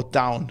slowed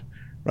down,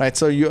 right?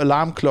 So your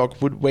alarm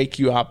clock would wake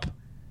you up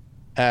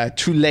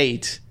too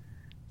late,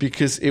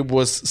 because it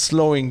was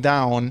slowing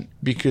down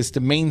because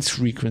the mains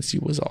frequency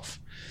was off.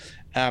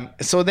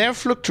 So there are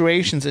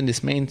fluctuations in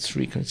this mains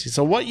frequency.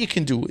 So what you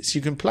can do is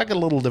you can plug a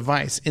little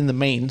device in the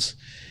mains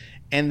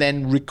and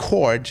then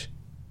record,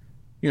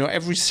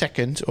 every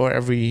second or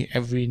every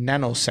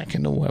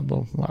nanosecond or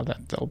whatever. Well,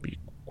 that'll be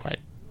I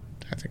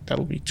think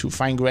that'll be too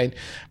fine grained.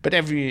 But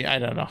every, I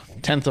don't know,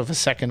 10th of a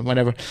second,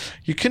 whatever,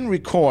 you can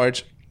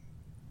record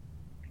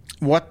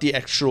what the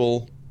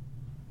actual...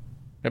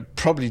 They're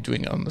probably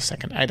doing it on the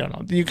second. I don't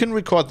know. You can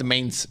record the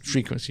mains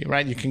frequency,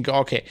 right? You can go,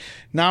 okay,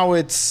 now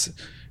it's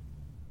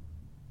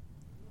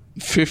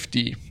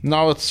 50.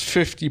 Now it's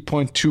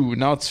 50.2.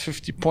 Now it's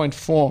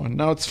 50.4.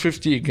 Now it's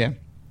 50 again.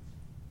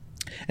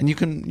 And you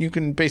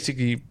can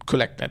basically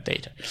collect that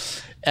data.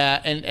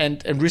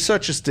 And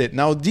researchers did.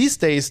 Now, these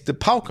days, the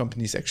power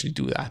companies actually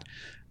do that.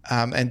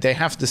 And they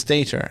have this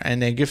data,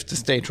 and they give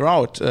this data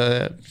out,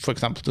 for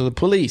example, to the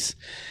police.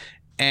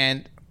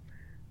 And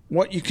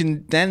what you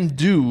can then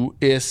do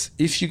is,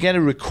 if you get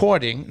a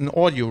recording, an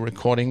audio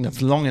recording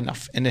that's long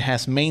enough and it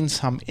has mains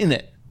hum in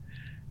it,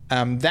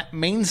 that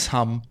mains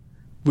hum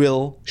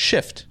will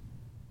shift,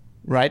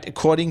 right,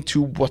 according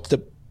to what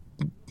the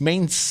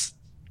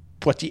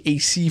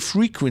AC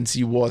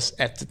frequency was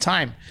at the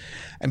time.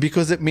 And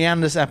because it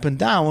meanders up and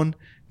down,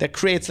 that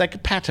creates a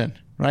pattern,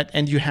 right?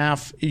 And you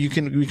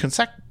can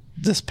reconstruct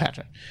this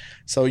pattern.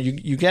 So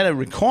you get a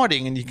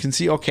recording, and you can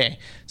see, okay,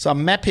 so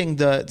I'm mapping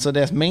so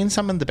there's mains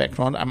hum in the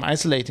background, I'm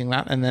isolating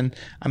that, and then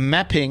I'm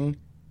mapping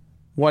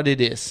what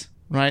it is,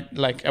 right?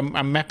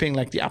 I'm mapping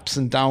the ups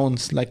and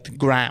downs, the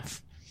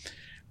graph.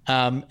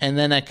 And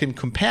then I can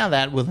compare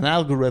that with an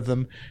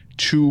algorithm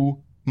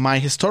to my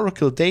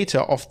historical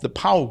data of the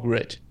power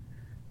grid.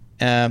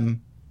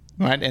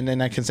 Right? And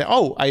then I can say,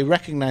 oh, I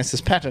recognize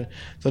this pattern.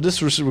 So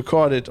this was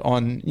recorded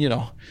on,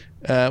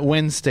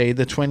 Wednesday,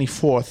 the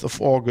 24th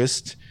of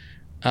August,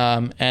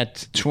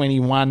 at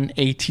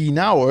 21:18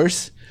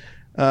 hours,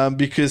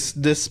 because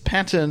this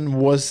pattern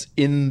was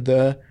in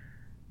the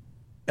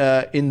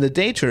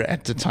data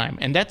at the time.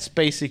 And that's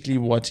basically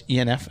what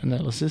ENF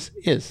analysis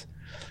is.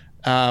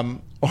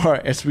 Or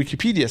as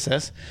Wikipedia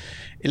says,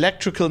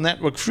 Electrical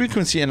network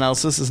frequency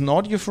analysis is an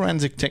audio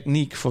forensic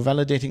technique for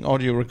validating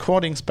audio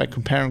recordings by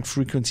comparing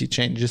frequency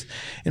changes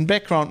in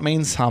background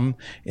mains hum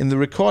in the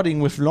recording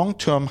with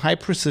long-term,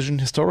 high-precision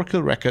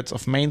historical records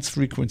of mains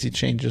frequency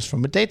changes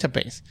from a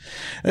database.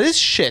 Now, this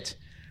shit,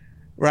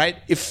 right?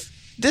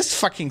 If this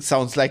fucking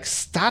sounds like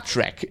Star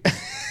Trek.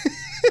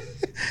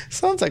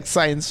 Sounds like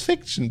science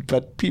fiction,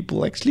 but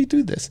people actually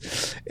do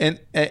this. And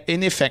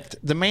in effect,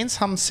 the mains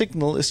hum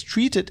signal is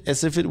treated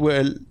as if it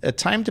were a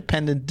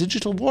time-dependent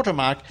digital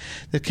watermark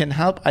that can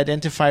help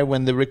identify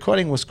when the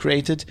recording was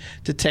created,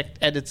 detect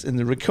edits in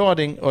the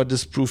recording, or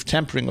disprove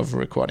tampering of a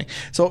recording.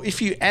 So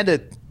if you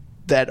edit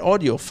that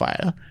audio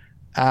file,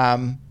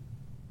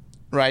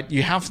 right,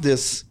 you have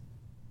this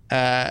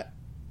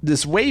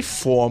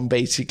waveform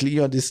basically,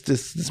 or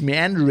this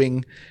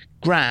meandering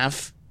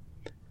graph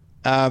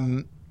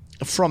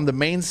from the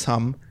mains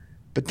hum,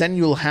 but then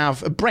you'll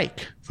have a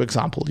break, for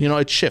example.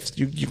 It shifts.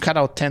 You cut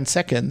out 10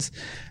 seconds,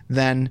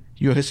 then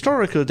your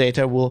historical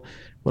data will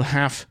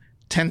have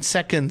 10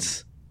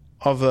 seconds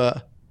of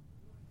that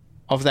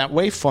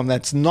waveform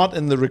that's not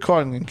in the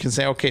recording, and can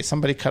say, okay,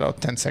 somebody cut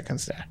out 10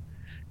 seconds there.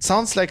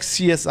 Sounds like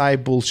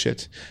CSI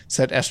bullshit,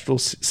 says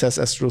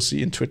Astro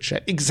C in Twitch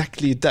chat.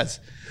 Exactly, it does.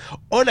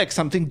 Or like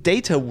something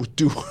Data would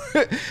do.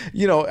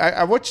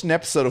 I watched an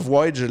episode of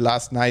Voyager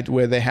last night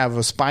where they have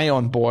a spy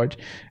on board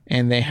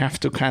and they have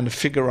to kind of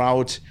figure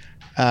out,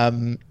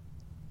 the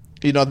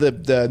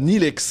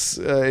Neelix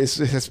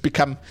has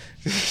become,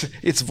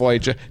 it's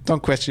Voyager,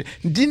 don't question.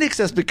 Neelix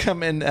has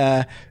become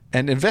an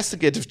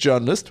investigative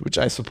journalist, which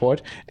I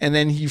support, and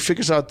then he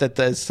figures out that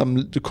there's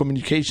the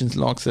communications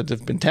logs that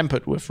have been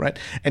tampered with, right?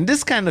 And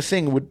this kind of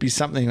thing would be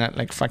something that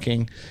like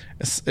fucking,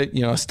 a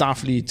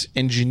Starfleet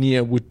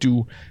engineer would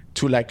do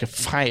to like a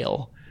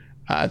file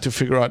to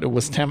figure out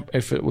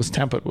if it was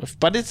tampered with.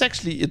 But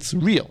it's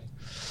real.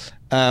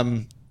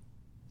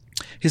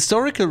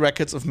 Historical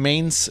records of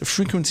mains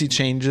frequency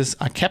changes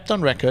are kept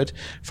on record,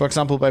 for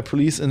example, by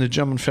police in the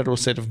German federal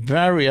state of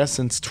Bavaria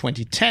since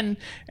 2010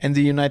 and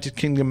the United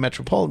Kingdom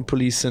Metropolitan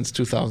Police since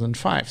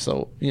 2005.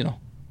 So,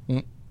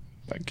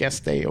 I guess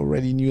they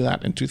already knew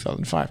that in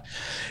 2005.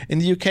 In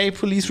the UK,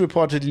 police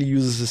reportedly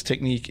uses this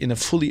technique in a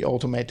fully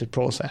automated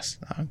process.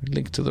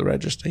 Link to the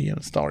register here in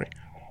the story.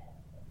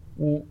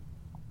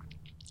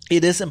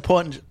 It is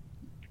important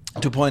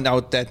to point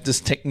out that this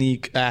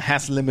technique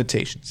has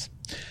limitations.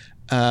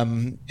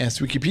 As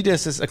Wikipedia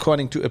says,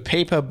 according to a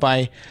paper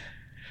by,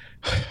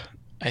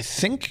 I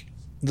think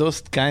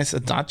those guys are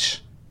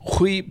Dutch,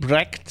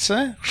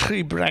 Guybrechtse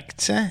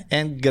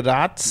and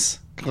Graz,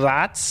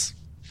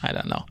 I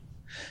don't know.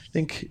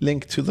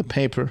 Link to the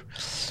paper,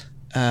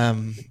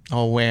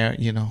 or where,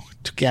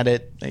 to get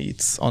it,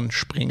 it's on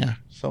Springer,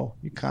 so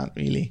you can't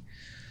really,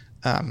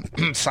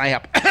 sign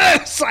up.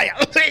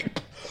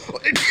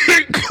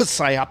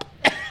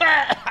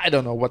 I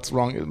don't know what's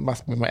wrong. It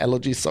must be my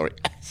allergies. Sorry.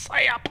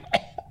 Sigh up.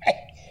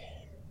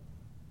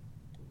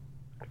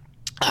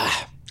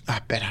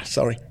 Better.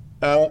 Sorry.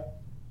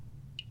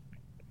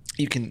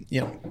 You can,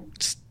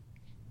 just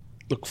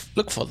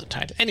look for the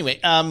title. Anyway,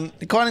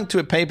 according to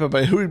a paper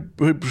by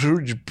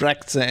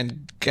Guybrechtse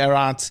and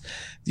Graz,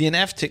 the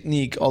ENF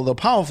technique, although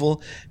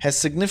powerful, has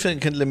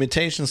significant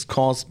limitations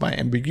caused by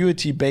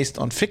ambiguity based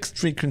on fixed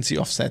frequency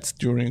offsets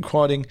during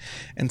recording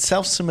and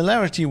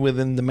self-similarity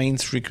within the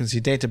mains frequency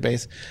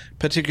database,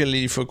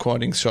 particularly for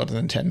recordings shorter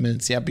than 10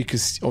 minutes. Yeah,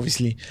 because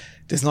obviously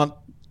there's not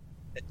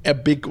a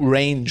big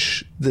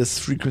range this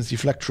frequency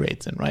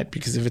fluctuates in, right?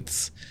 Because if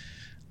it's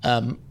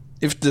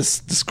if this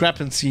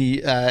discrepancy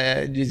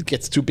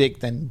gets too big,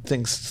 then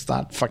things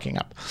start fucking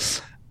up.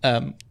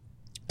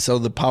 So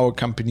the power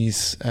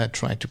companies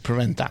try to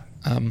prevent that.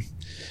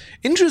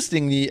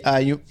 Interestingly,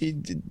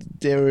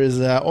 there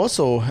is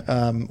also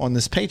on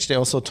this page, they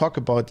also talk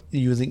about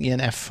using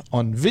ENF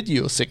on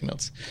video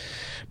signals.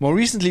 More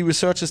recently,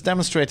 researchers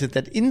demonstrated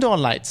that indoor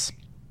lights,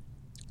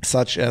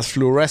 such as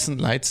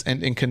fluorescent lights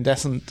and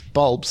incandescent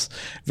bulbs,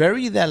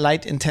 vary their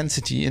light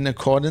intensity in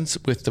accordance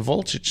with the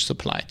voltage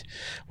supplied,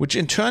 which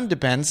in turn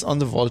depends on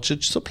the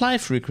voltage supply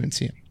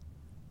frequency.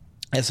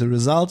 As a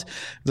result,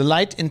 the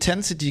light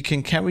intensity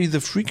can carry the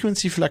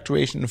frequency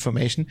fluctuation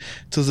information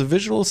to the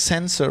visual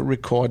sensor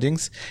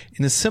recordings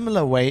in a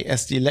similar way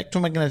as the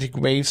electromagnetic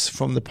waves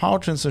from the power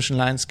transmission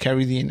lines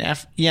carry the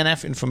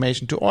ENF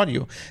information to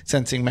audio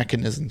sensing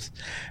mechanisms.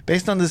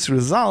 Based on this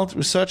result,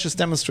 researchers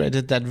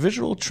demonstrated that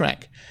visual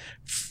track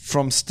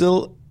from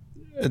still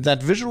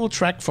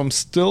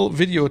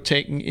video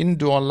taken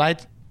indoor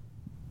light.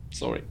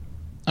 Sorry,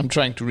 I'm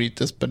trying to read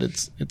this, but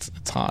it's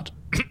hard.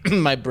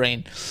 My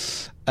brain.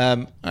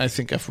 I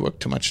think I've worked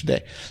too much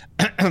today.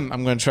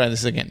 I'm going to try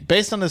this again.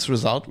 Based on this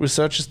result,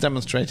 researchers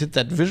demonstrated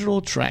that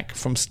visual track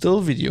from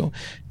still video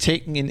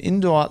taken in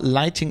indoor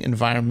lighting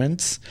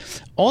environments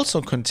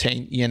also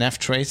contain ENF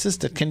traces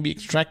that can be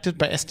extracted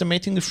by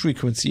estimating the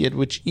frequency at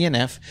which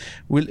ENF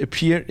will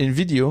appear in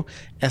video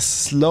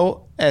as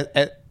low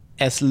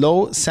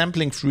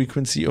sampling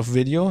frequency of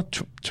video,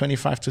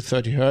 25 to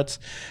 30 hertz,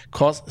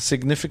 cause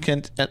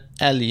significant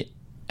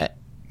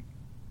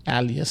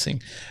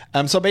aliasing.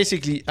 So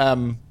basically,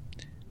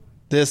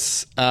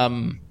 this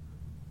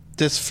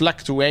this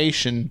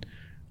fluctuation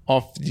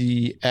of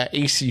the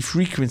AC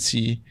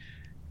frequency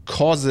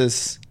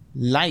causes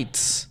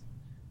lights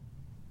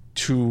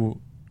to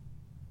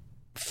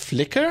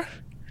flicker,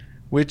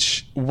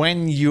 which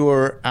when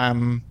you're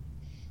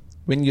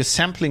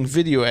sampling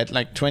video at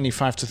like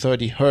 25 to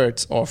 30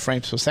 hertz or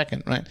frames per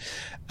second, right?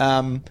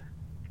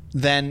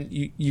 Then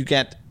you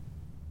get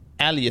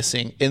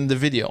aliasing in the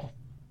video,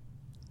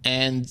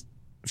 and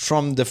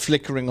from the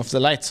flickering of the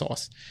light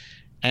source,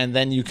 and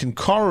then you can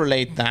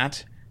correlate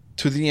that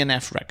to the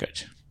ENF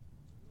record.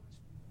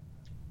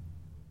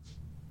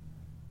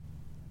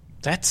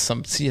 That's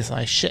some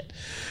CSI shit.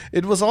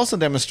 It was also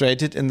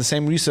demonstrated in the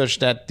same research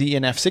that the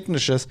ENF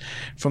signatures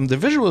from the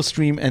visual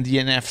stream and the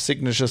ENF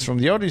signatures from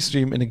the audio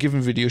stream in a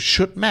given video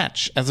should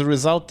match. As a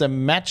result, the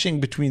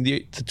matching between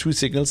the two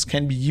signals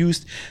can be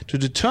used to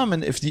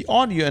determine if the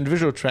audio and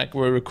visual track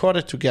were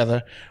recorded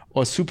together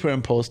or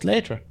superimposed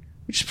later,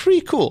 which is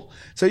pretty cool.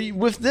 So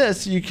with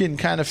this, you can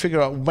kind of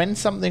figure out when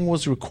something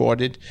was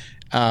recorded,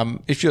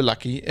 if you're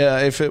lucky,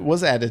 if it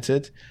was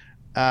edited.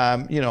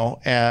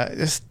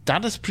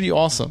 That is pretty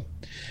awesome.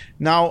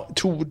 Now,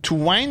 to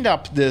wind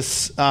up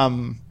this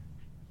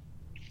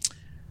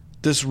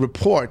this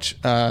report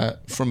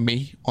from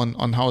me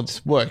on how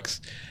this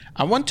works,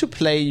 I want to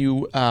play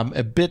you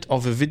a bit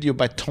of a video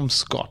by Tom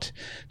Scott.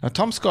 Now,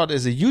 Tom Scott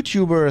is a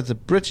YouTuber, the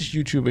British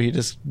YouTuber. He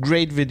does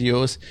great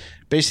videos,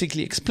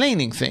 basically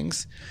explaining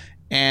things.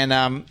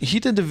 And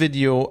he did a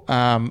video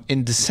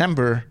in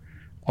December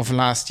of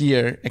last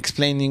year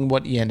explaining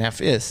what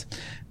ENF is.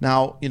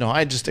 Now,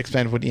 I just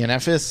explained what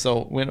ENF is,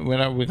 so we're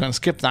going to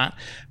skip that.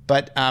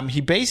 But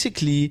he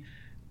basically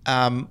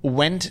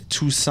went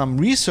to some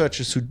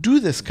researchers who do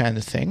this kind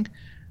of thing,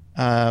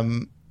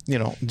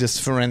 this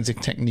forensic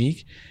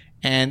technique,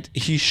 and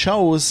he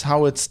shows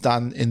how it's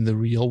done in the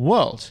real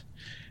world.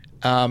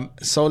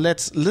 So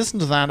let's listen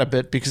to that a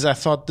bit, because I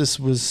thought this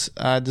was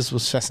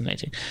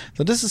fascinating.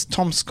 So this is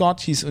Tom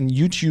Scott. He's on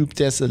YouTube.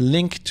 There's a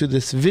link to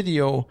this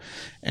video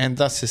and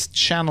thus his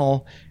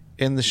channel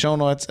in the show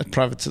notes at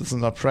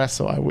privatecitizen.press.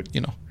 So I would,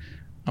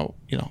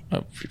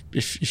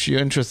 if you're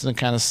interested in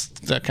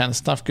that kind of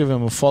stuff, give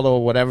him a follow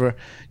or whatever,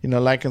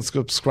 like and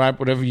subscribe,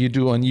 whatever you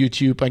do on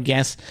YouTube, I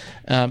guess.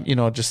 I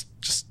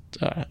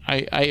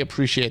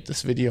appreciate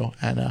this video,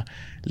 and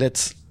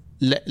let's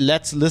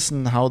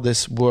listen how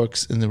this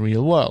works in the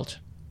real world.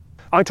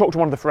 I talked to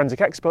one of the forensic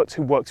experts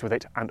who works with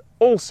it and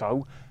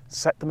also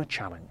set them a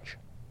challenge.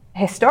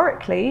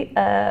 Historically,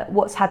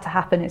 what's had to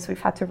happen is we've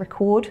had to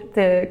record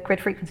the grid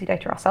frequency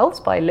data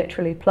ourselves by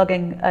literally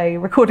plugging a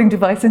recording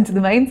device into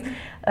the mains.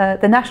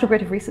 The National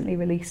Grid have recently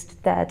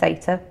released their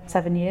data,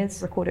 7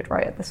 years, recorded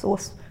right at the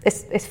source.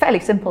 It's fairly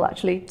simple,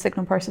 actually,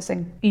 signal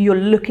processing. You're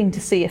looking to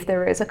see if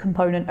there is a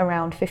component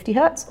around 50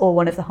 hertz or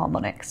one of the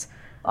harmonics.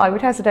 I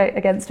would hesitate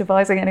against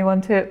advising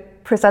anyone to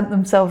present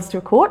themselves to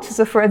a court as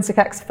a forensic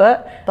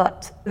expert,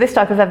 but this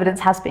type of evidence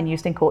has been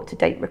used in court to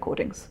date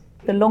recordings.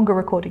 The longer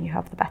recording you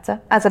have, the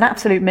better. As an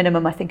absolute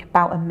minimum, I think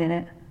about a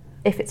minute.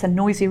 If it's a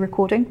noisy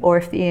recording, or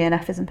if the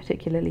ENF isn't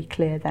particularly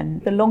clear,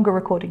 then the longer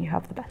recording you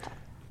have, the better.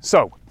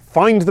 So,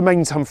 find the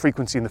mains hum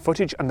frequency in the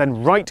footage and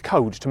then write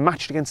code to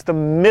match it against the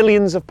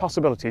millions of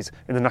possibilities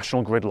in the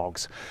National Grid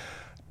logs.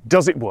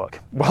 Does it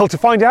work? Well, to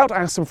find out, I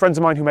asked some friends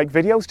of mine who make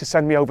videos to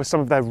send me over some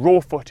of their raw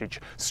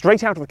footage,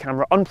 straight out of the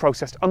camera,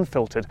 unprocessed,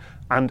 unfiltered,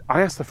 and I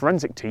asked the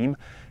forensic team,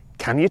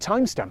 can you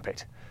timestamp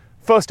it?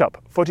 First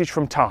up, footage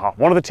from Taha,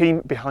 one of the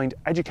team behind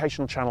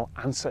educational channel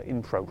Answer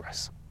in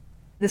Progress.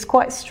 There's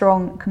quite a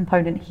strong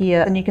component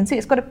here, and you can see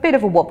it's got a bit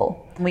of a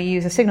wobble. We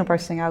use a signal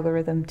processing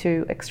algorithm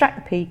to extract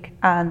the peak,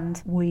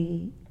 and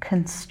we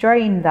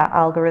constrain that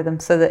algorithm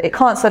so that it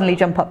can't suddenly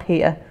jump up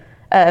here.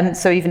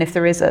 So even if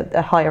there is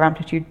a higher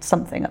amplitude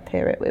something up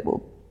here, it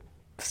will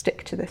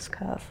stick to this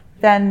curve.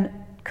 Then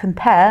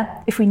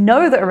compare. If we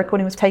know that a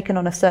recording was taken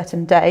on a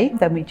certain day,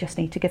 then we just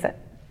need to give it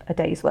a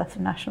day's worth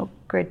of National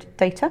Grid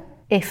data.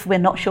 If we're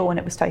not sure when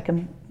it was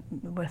taken,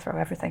 we'll throw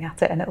everything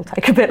at it and it'll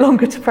take a bit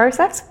longer to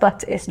process,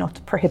 but it's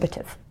not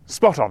prohibitive.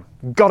 Spot on.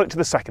 Got it to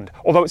the second.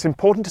 Although it's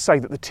important to say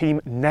that the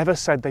team never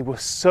said they were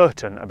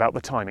certain about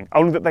the timing,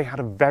 only that they had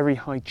a very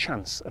high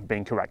chance of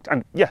being correct.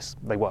 And yes,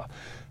 they were.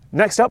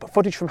 Next up,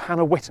 footage from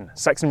Hannah Witten,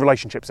 sex and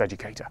relationships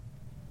educator.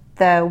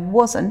 There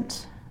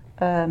wasn't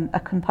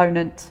a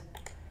component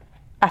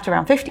at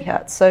around 50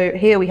 hertz. So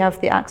here we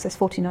have the axis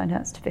 49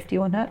 hertz to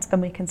 51 hertz,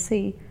 and we can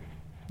see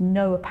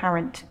no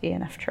apparent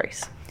ENF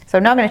trace. So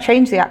I'm now going to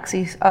change the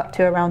axis up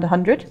to around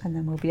 100, and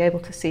then we'll be able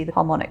to see the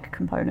harmonic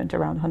component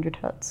around 100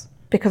 hertz.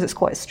 Because it's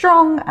quite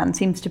strong and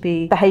seems to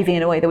be behaving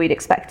in a way that we'd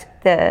expect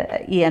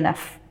the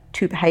ENF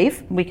to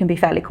behave, we can be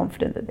fairly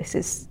confident that this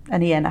is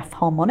an ENF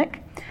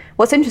harmonic.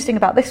 What's interesting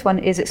about this one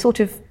is it sort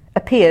of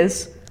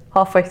appears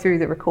halfway through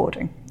the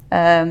recording.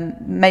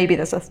 Maybe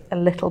there's a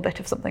little bit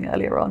of something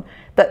earlier on.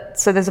 But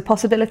so there's a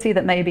possibility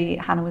that maybe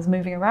Hannah was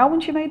moving around when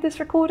she made this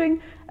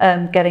recording,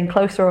 getting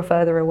closer or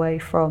further away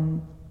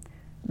from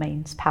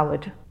mains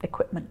powered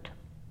equipment.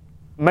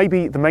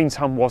 Maybe the mains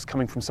hum was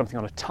coming from something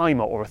on a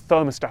timer or a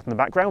thermostat in the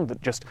background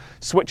that just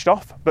switched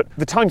off, but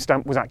the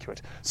timestamp was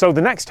accurate. So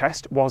the next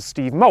test was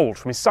Steve Mould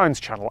from his Science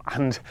channel,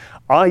 and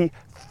I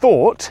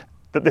thought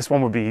that this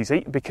one would be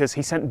easy because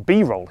he sent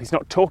B-roll. He's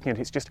not talking,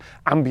 it's just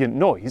ambient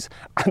noise,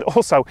 and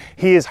also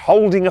he is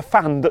holding a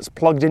fan that's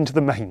plugged into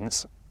the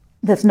mains.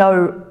 There's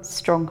no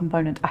strong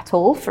component at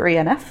all for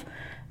ENF.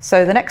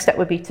 So the next step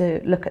would be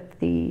to look at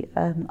the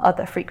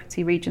other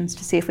frequency regions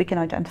to see if we can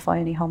identify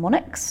any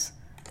harmonics.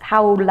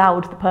 How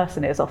loud the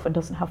person is often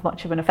doesn't have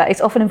much of an effect.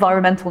 It's often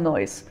environmental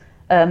noise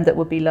that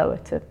would be lower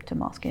to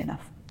mask ENF.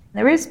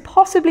 There is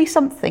possibly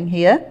something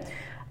here,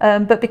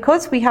 but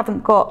because we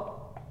haven't got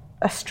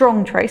a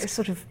strong trace, it's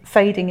sort of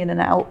fading in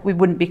and out, we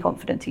wouldn't be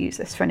confident to use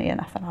this for an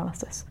ENF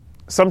analysis.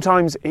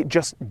 Sometimes it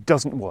just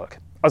doesn't work.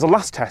 As a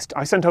last test,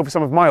 I sent over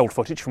some of my old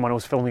footage from when I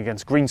was filming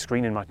against green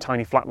screen in my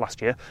tiny flat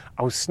last year.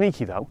 I was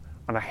sneaky though,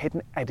 and I hid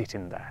an edit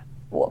in there.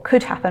 What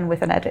could happen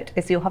with an edit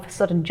is you'll have a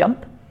sudden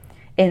jump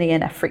in the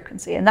ENF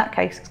frequency. In that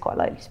case, it's quite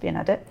likely to be an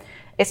edit.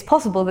 It's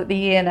possible that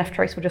the ENF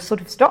trace will just sort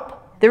of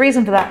stop. The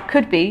reason for that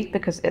could be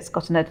because it's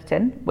got an edit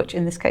in, which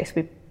in this case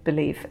we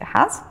believe it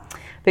has.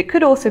 But it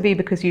could also be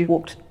because you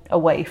walked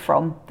away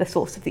from the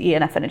source of the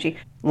ENF energy.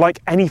 Like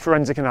any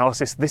forensic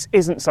analysis, this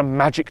isn't some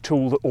magic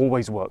tool that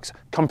always works.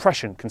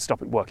 Compression can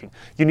stop it working.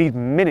 You need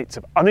minutes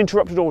of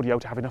uninterrupted audio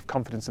to have enough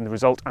confidence in the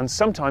result, and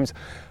sometimes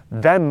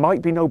there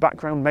might be no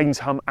background mains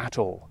hum at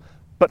all.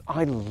 But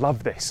I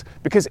love this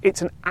because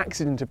it's an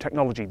accident of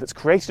technology that's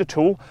created a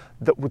tool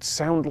that would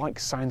sound like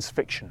science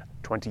fiction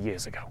 20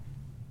 years ago.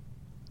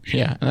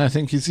 Yeah, and I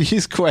think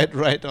he's quite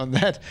right on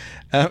that.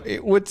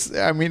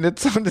 It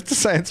sounded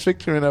science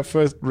fiction when I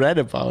first read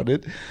about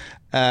it.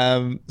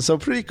 So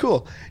pretty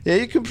cool. Yeah,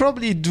 you can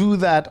probably do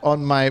that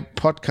on my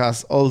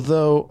podcast,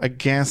 although I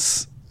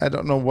guess I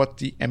don't know what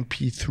the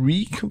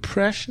MP3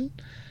 compression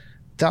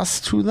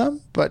does to them,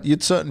 but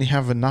you'd certainly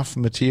have enough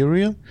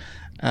material.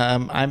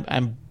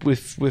 I'm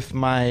with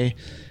my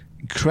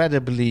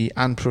incredibly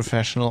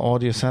unprofessional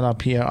audio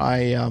setup here.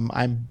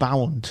 I'm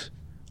bound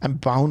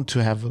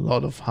to have a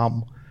lot of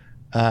hum.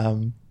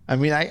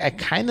 I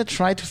kind of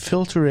try to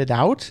filter it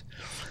out.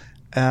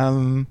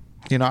 I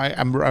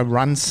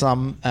run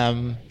some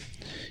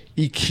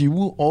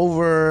EQ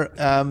over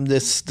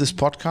this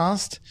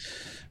podcast.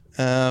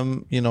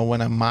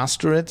 When I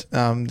master it,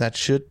 that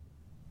should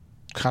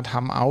cut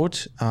hum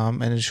out,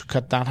 and it should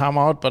cut that hum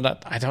out,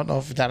 but I don't know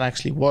if that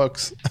actually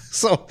works.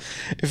 So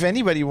if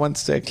anybody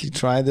wants to actually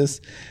try this,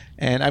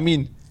 and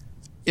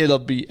it'll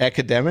be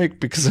academic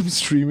because I'm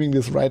streaming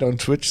this right on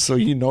Twitch, so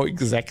you know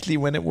exactly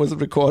when it was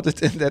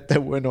recorded and that there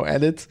were no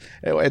edits,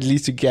 or at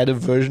least you get a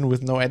version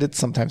with no edits.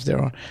 Sometimes there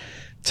are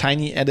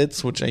tiny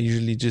edits, which I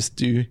usually just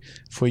do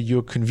for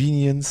your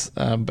convenience.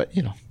 But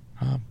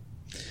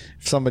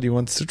if somebody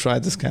wants to try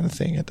this kind of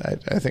thing,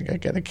 I think I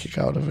get a kick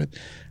out of it.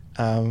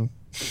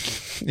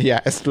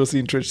 As Lucy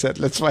in Twitch said,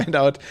 let's find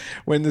out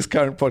when this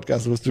current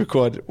podcast was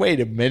recorded.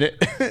 Wait a minute.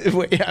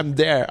 Wait, I'm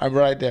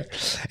right there.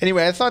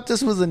 Anyway, I thought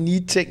this was a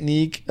neat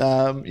technique.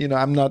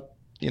 I'm not,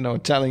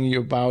 telling you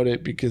about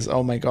it because,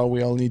 oh my God,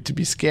 we all need to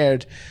be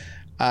scared.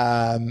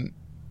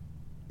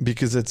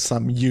 Because it's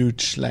some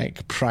huge,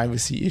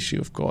 privacy issue,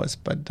 of course.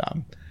 But,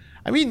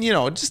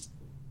 just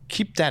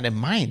keep that in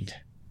mind.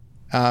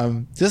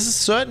 This is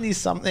certainly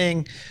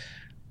something,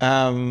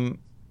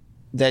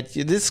 that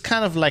this is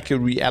kind of like a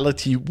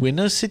reality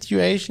winner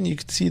situation. You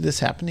could see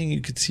this happening.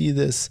 You could see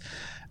this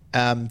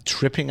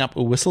tripping up a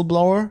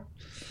whistleblower,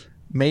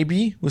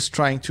 maybe, was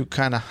trying to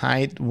kind of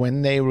hide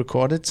when they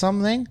recorded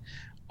something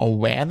or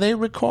where they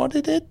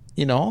recorded it,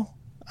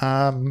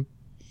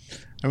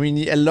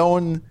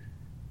 alone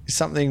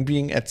something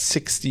being at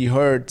 60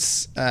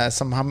 hertz,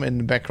 some hum in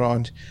the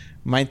background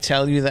might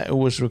tell you that it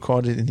was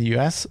recorded in the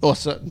US or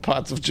certain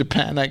parts of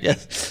Japan, I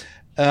guess.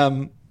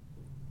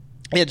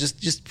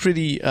 Just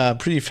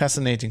pretty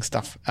fascinating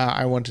stuff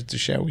I wanted to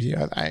share with you.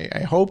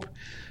 I hope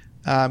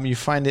you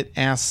find it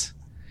as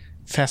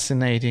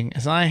fascinating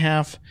as I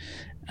have.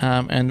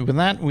 And with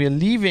that, we're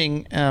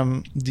leaving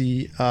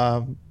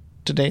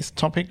today's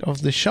topic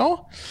of the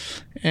show.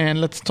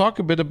 And let's talk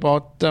a bit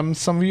about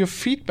some of your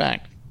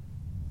feedback.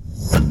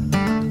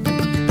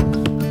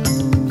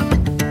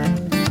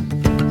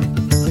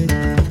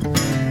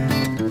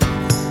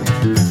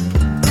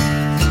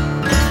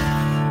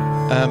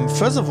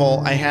 First of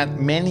all, I had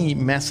many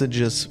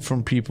messages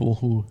from people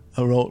who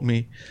wrote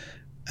me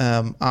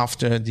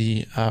after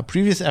the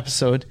previous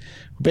episode,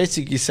 who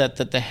basically said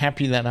that they're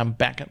happy that I'm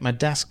back at my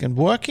desk and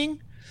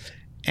working,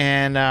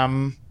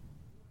 and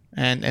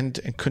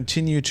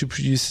continue to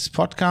produce this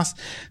podcast.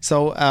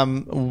 So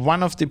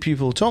one of the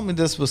people who told me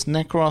this was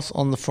Necros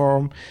on the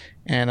forum,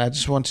 and I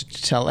just wanted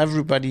to tell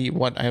everybody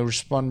what I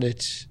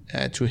responded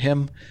to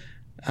him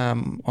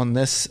on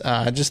this.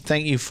 Just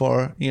thank you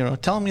for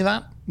telling me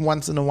that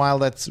once in a while.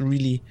 That's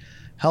really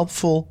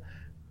helpful.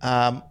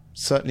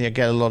 Certainly I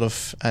get a lot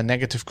of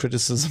negative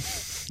criticism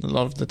a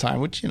lot of the time,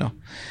 which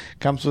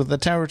comes with the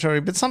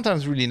territory, but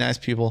sometimes really nice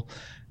people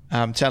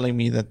telling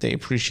me that they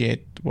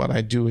appreciate what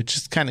I do. It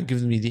just kind of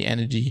gives me the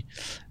energy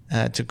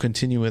to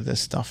continue with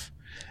this stuff.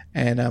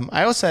 And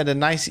I also had a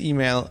nice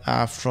email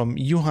from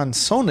Johan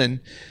Sonnen,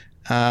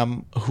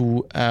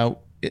 who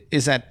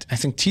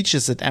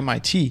teaches at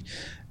MIT,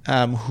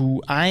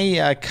 who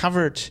I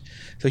covered.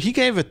 So he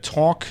gave a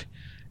talk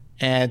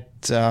at,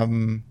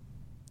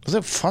 was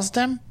it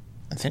FOSDEM?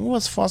 I think it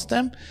was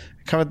FOSDEM.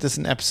 I covered this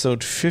in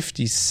episode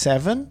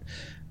 57.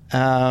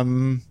 Let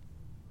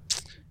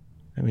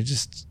me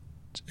just,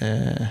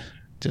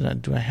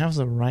 do I have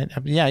the right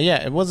app? Yeah,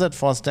 it was at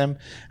FOSDEM.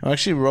 I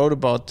actually wrote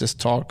about this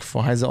talk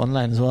for Heise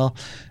Online as well.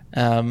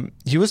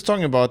 He was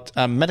talking about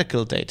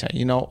medical data,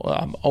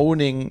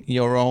 owning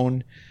your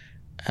own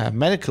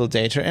medical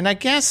data. And I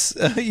guess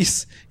he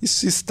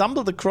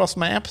stumbled across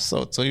my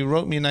episode. So he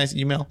wrote me a nice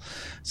email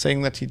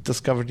saying that he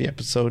discovered the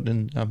episode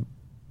and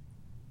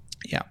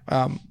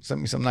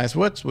sent me some nice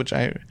words, which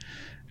I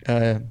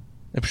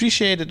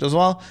appreciated as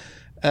well.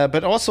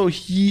 But also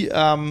he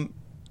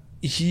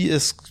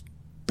is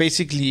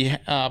basically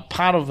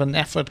part of an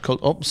effort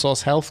called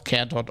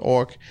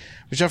opensourcehealthcare.org,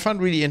 which I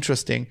found really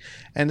interesting.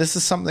 And this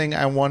is something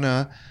I want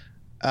to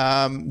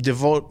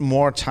devote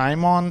more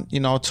time on,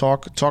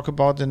 talk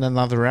about in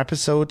another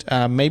episode.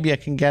 Maybe I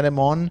can get him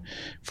on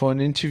for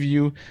an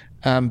interview.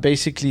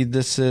 Basically,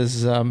 this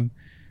is,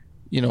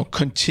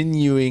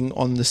 continuing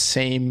on the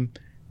same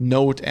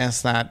note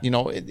as that.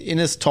 In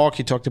his talk,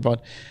 he talked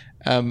about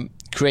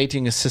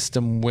creating a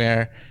system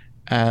where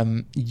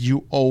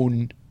you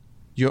own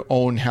your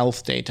own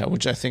health data,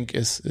 which I think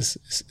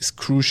is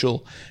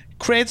crucial. It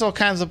creates all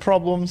kinds of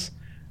problems.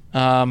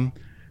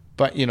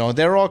 But,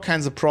 there are all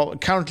kinds of problems.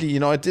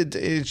 Currently, I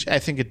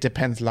think it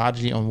depends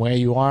largely on where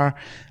you are.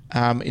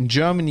 In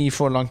Germany,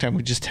 for a long time,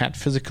 we just had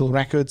physical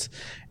records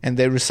and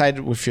they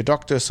resided with your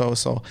doctor.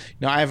 So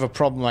I have a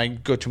problem. I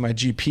go to my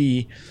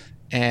GP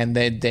and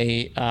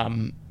they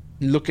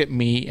look at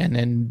me and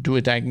then do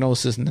a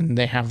diagnosis, and then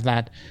they have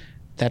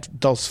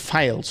those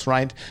files,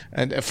 right?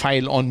 And a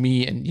file on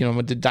me and,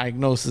 with the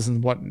diagnosis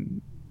and what,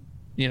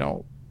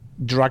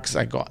 drugs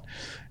I got.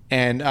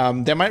 And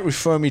they might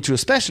refer me to a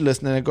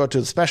specialist, and then I go to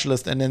the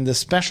specialist, and then the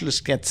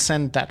specialist gets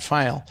sent that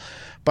file.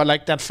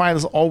 But that file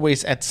is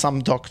always at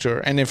some doctor.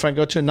 And if I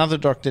go to another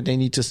doctor, they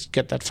need to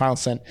get that file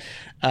sent.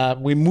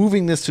 We're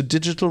moving this to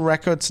digital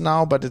records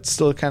now, but it's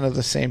still kind of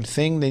the same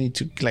thing. They need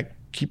to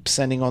keep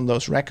sending on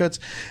those records.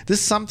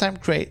 This sometimes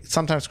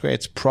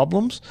creates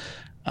problems.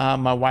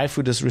 My wife,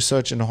 who does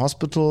research in a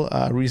hospital,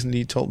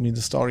 recently told me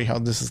the story how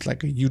this is a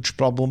huge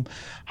problem.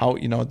 How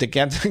they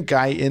get a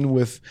guy in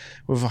with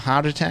a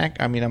heart attack.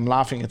 I mean, I'm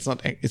laughing. It's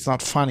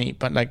not funny,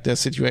 but the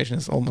situation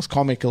is almost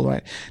comical,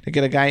 right? They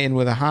get a guy in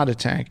with a heart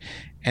attack,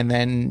 and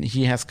then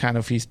he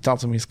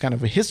tells him he's kind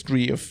of a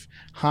history of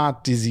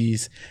heart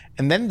disease,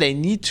 and then they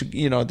need to,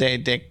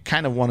 they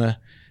kind of want to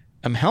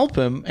help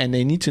him, and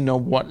they need to know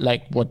what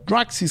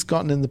drugs he's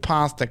gotten in the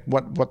past,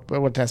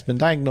 what has been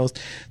diagnosed.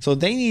 So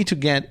they need to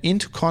get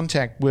into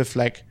contact with,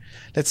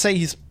 let's say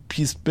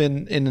he's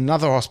been in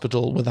another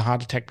hospital with a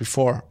heart attack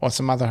before or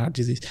some other heart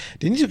disease.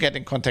 They need to get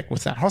in contact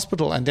with that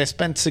hospital, and they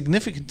spend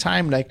significant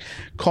time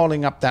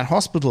calling up that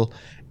hospital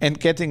and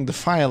getting the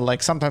file,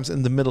 sometimes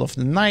in the middle of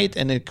the night,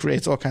 and it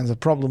creates all kinds of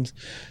problems.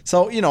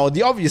 So,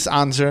 the obvious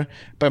answer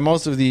by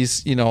most of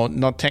these,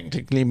 not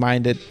technically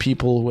minded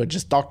people who are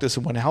just doctors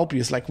who want to help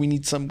you is we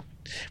need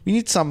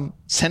some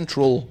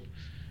central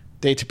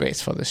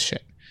database for this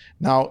shit.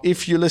 Now,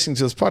 if you're listening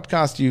to this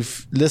podcast,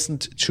 you've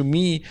listened to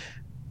me,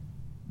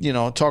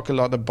 talk a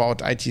lot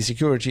about IT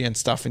security and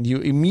stuff, and you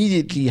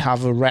immediately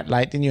have a red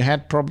light in your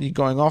head probably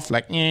going off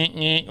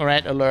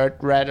red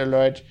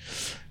alert.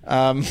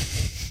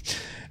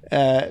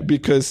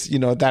 Because,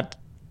 that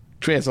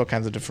creates all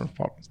kinds of different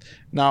problems.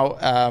 Now,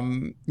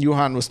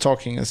 Johan was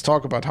talking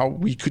about how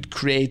we could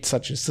create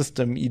such a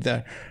system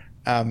either.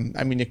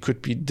 It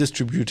could be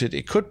distributed.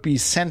 It could be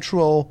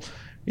central,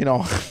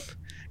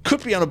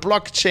 could be on a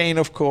blockchain,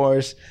 of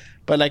course,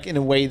 but in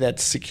a way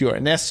that's secure.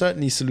 And there's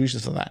certainly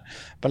solutions for that.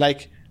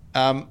 But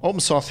open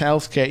source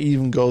healthcare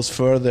even goes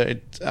further.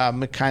 It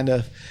kind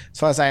of, as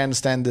far as I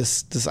understand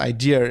this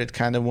idea, it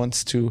kind of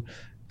wants to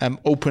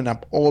open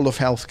up all of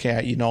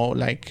healthcare,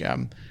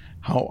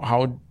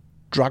 how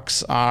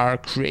drugs are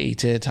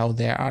created, how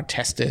they are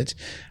tested,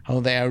 how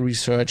they are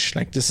researched.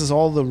 This is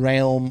all the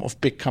realm of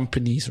big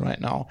companies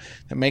right now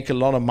that make a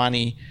lot of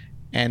money,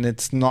 and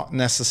it's not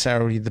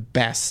necessarily the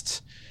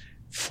best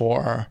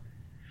for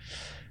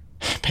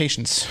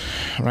patients,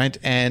 right?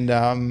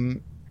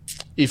 And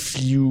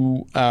if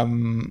you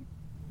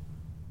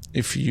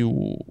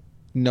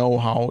know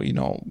how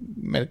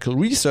medical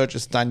research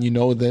is done,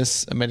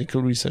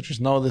 medical researchers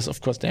know this. Of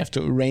course, they have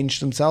to arrange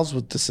themselves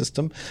with the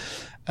system,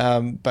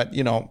 but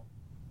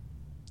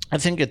I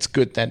think it's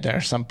good that there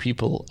are some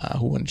people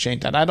who want to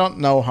change that. I don't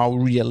know how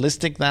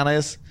realistic that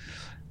is.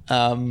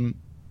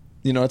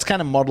 It's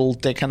kind of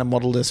modeled. They kind of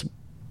model this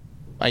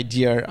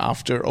idea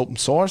after open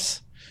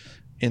source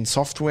in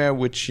software,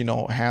 which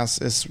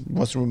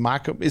was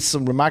remarkable. It's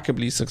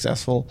remarkably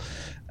successful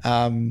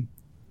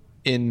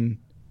in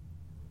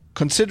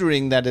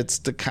considering that it's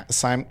the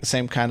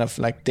same kind of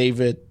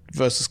David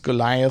versus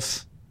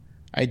Goliath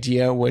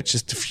idea where it's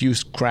just a few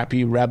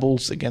scrappy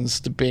rebels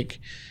against the big,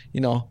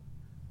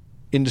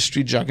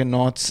 industry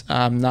juggernauts.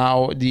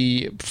 Now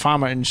the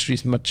pharma industry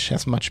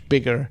has much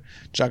bigger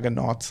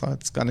juggernauts, so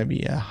it's going to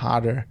be a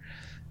harder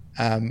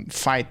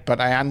fight. But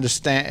I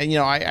understand,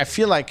 I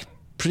feel like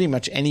pretty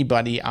much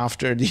anybody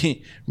after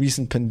the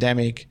recent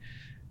pandemic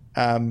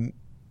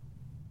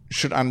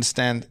should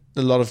understand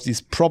a lot of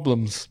these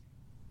problems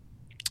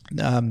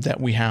that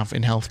we have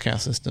in healthcare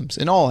systems,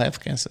 in all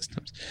healthcare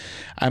systems.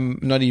 I'm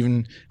not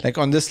even,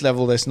 on this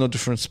level, there's no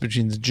difference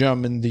between the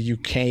German, the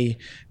UK,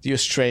 the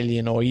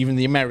Australian, or even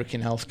the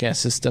American healthcare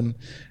system.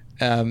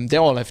 They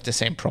all have the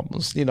same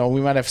problems. We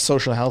might have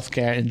social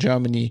healthcare in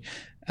Germany.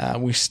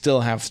 We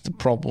still have the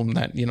problem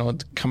that,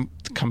 the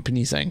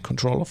companies are in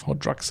control of how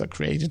drugs are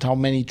created, how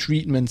many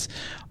treatments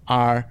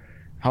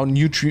how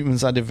new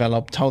treatments are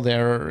developed, how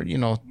they're,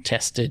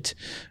 tested,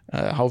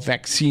 how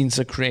vaccines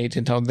are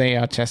created, how they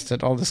are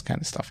tested, all this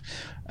kind of stuff.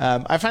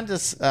 I find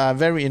this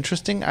very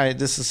interesting.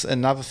 This is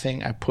another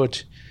thing I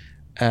put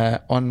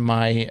on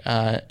my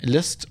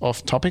list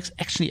of topics.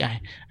 Actually, I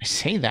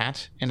say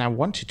that, and I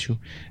wanted to,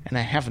 and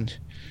I haven't.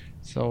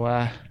 So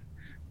I'm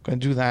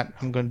going to do that.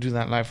 I'm going to do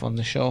that live on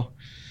the show.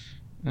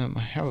 I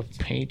have a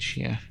page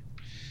here.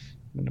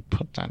 I'm going to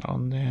put that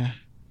on there.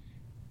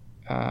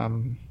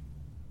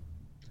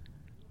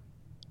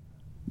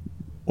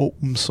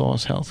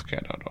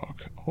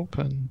 opensourcehealthcare.org.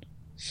 Open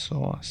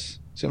source.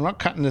 So I'm not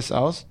cutting this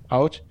out.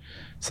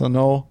 So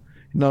no,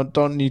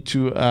 don't need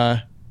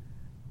to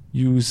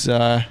use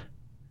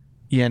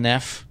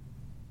ENF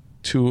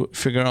to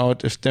figure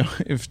out if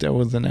there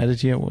was an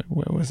edit here.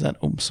 Where was that?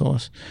 Open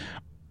source.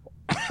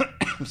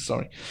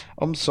 Sorry.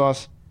 Open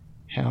source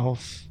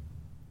health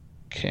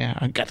care.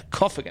 I got a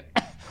cough again.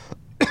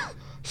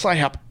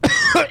 Sci-Hub.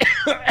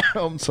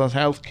 Open source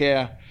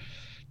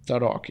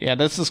healthcare.org. Yeah,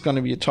 this is going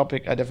to be a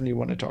topic I definitely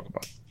want to talk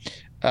about.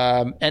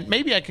 And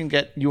maybe I can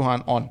get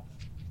Johan on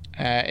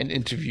and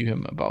interview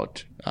him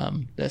about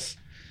this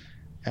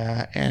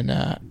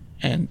and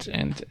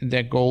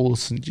their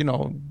goals and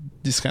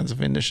these kinds of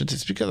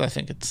initiatives, because I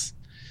think it's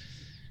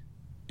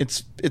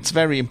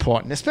very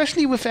important,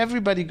 especially with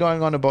everybody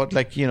going on about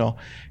the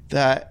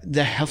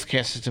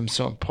healthcare system is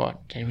so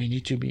important, and we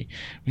need to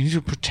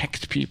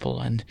protect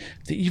people and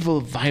the evil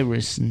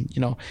virus,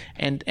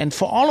 and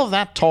for all of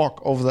that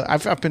talk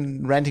I've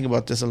been ranting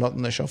about this a lot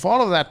in the show. For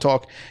all of that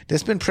talk,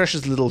 there's been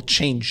precious little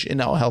change in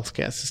our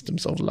healthcare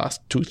systems over the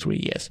last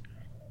 2-3 years.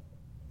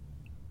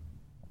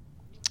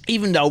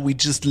 Even though we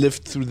just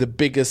lived through the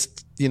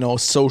biggest,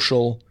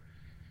 social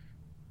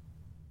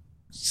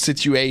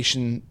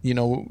situation,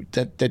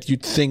 that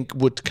you'd think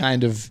would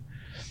kind of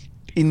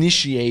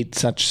initiate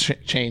such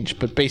change,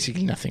 but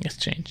basically nothing has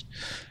changed.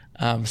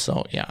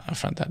 So yeah, I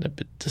found that a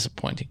bit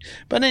disappointing.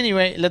 But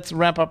anyway, let's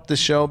wrap up the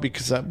show,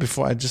 because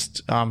before I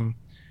just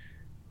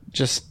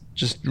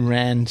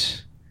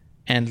rant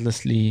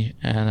endlessly,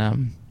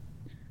 and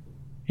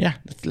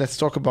let's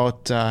talk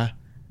about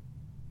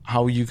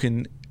how you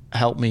can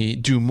help me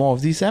do more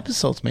of these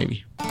episodes,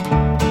 maybe.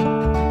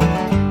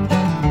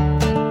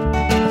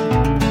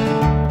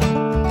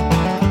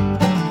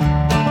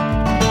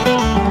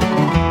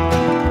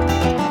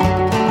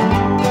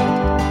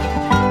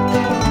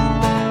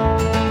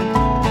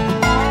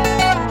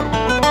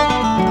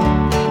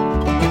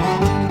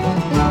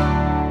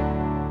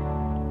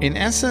 In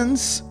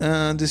essence,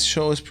 this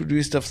show is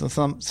produced after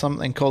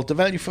something called the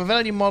Value for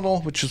Value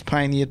model, which was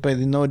pioneered by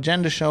the No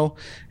Agenda Show,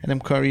 Adam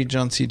Curry,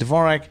 John C.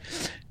 Dvorak,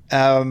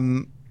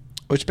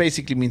 which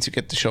basically means you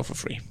get the show for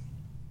free.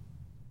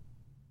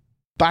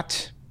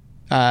 But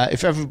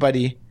if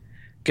everybody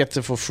gets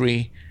it for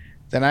free,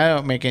 then I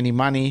don't make any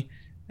money.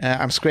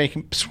 I'm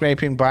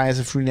scraping by as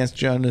a freelance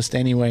journalist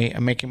anyway.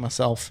 I'm making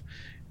myself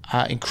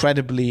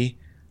incredibly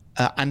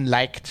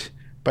unliked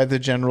by the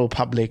general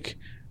public.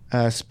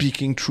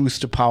 Speaking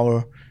truth to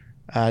power.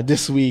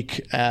 This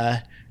week,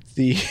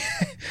 the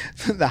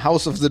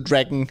House of the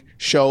Dragon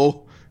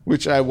show,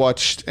 which I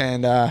watched,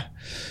 and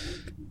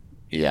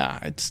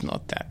it's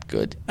not that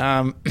good.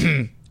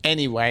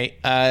 Anyway,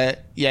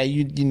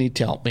 you need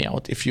to help me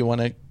out if you want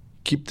to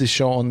keep the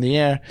show on the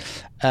air.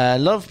 A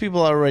lot of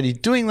people are already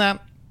doing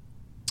that.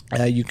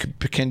 You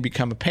can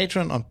become a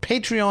patron on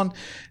Patreon.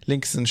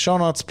 Links in show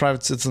notes,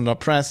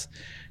 privatecitizen.press.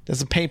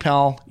 There's a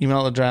PayPal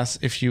email address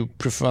if you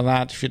prefer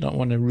that, if you don't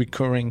want a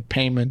recurring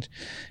payment.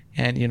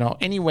 And,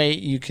 any way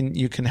you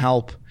can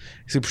help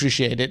is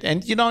appreciated.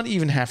 And you don't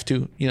even have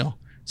to,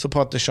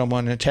 support the show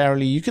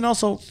monetarily. You can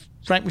also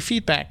write me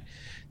feedback.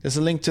 There's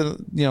a link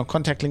to,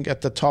 contact link at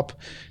the top.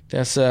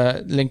 There's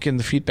a link in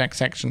the feedback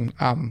section.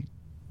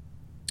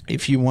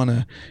 If you want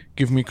to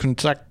give me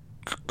conductive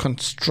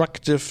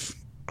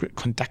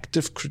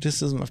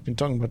criticism. I've been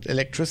talking about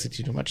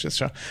electricity too much this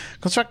show.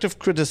 Constructive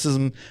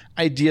criticism,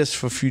 ideas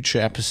for future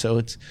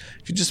episodes.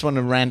 If you just want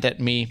to rant at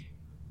me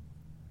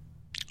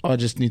or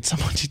just need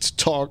somebody to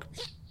talk,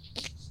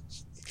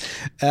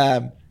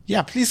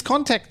 please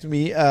contact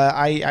me.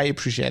 I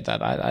appreciate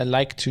that. I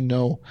like to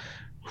know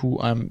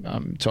who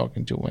I'm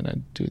talking to when I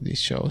do these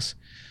shows.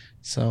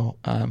 So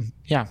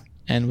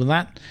And with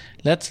that,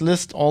 let's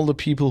list all the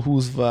people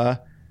who've,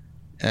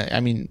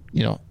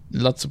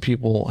 lots of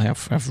people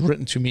have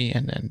written to me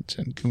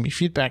and given me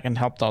feedback and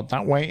helped out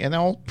that way. And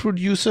all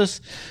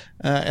producers,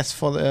 as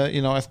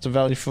the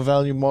value for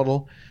value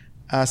model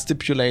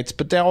stipulates,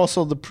 but they're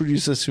also the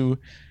producers who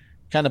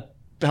kind of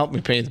help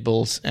me pay the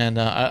bills. And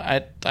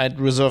I'd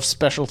reserve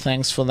special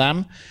thanks for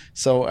them.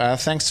 So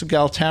thanks to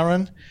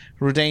Galtaran,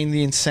 Rodane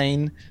the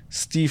Insane,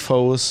 Steve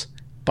Hose,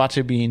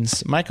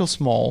 Butterbeans, Michael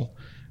Small,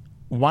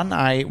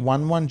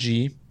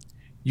 1i11g,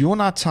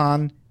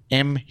 Jonathan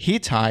M.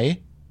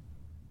 Hetai,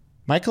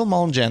 Michael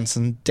Mullen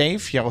Jensen,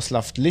 Dave,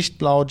 Jaroslav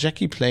Lichtblau,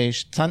 Jackie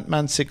Plage,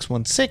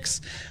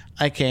 Sandman616,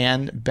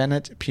 IKN,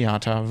 Bennett,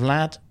 Piata,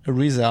 Vlad,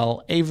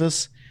 Rizal,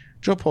 Avis,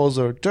 Joe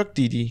Poser, Dirk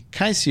Didi,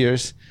 Kai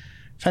Sears,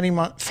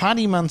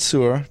 Fadi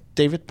Mansour,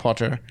 David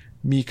Potter,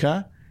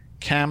 Mika,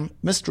 Cam,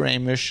 Mr.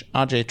 Amish,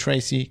 RJ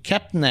Tracy,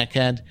 Captain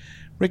Eckhead,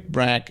 Rick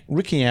Bragg,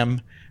 Ricky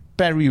M,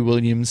 Barry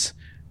Williams,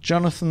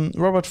 Jonathan,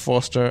 Robert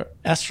Forster,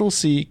 Astral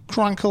C,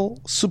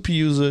 Crunkle,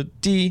 Superuser,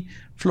 D,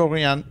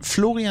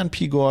 Florian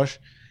Pigorsch,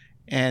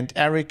 and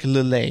Eric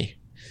Lillay.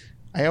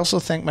 I also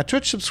thank my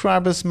Twitch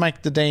subscribers,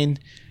 Mike the Dane,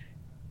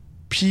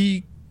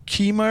 P.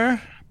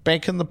 Keemer,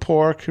 Bacon the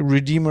Pork,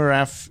 Redeemer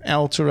F,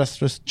 L.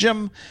 Terrestrius,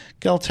 Jim,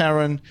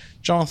 Galtaran,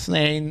 Jonathan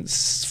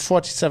Haynes,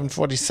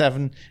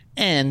 4747,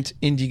 and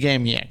Indie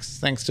Gamiacs.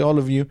 Thanks to all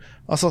of you.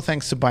 Also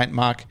thanks to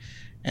Bytemark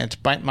and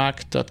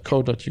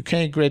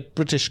bytemark.co.uk, great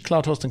British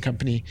cloud hosting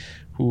company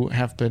who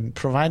have been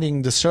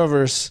providing the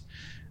servers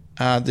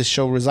this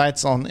show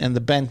resides on and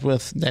the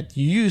bandwidth that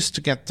you use to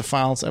get the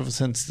files ever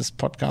since this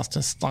podcast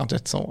has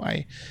started. So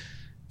I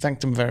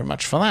thank them very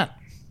much for that.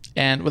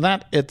 And with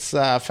that, it's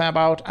Fab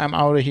out. I'm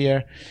out of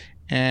here.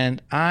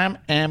 And I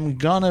am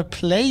gonna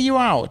play you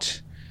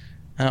out.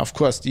 Of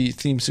course, the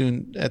theme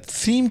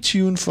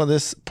tune for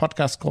this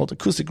podcast called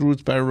Acoustic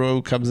Roots by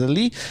Ro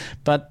Kabzali.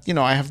 But,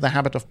 I have the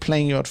habit of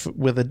playing you out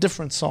with a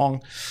different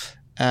song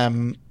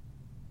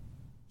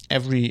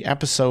every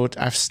episode.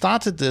 I've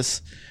started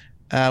this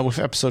with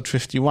episode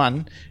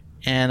 51.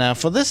 And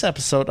for this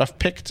episode, I've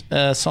picked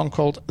a song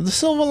called The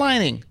Silver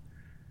Lining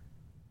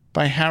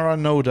by Hara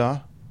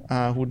Noda,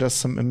 who does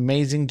some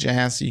amazing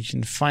jazz. You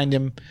can find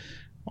him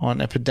on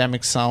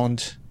Epidemic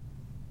Sound,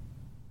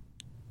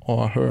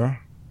 or her.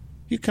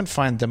 You can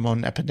find them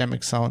on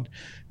Epidemic Sound.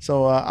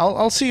 So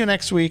I'll see you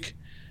next week,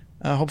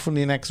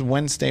 hopefully next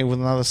Wednesday,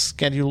 with another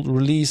scheduled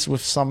release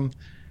with some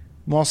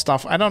more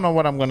stuff. I don't know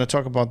what I'm going to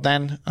talk about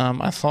then.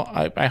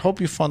 I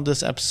hope you found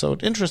this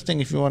episode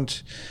interesting. If you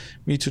want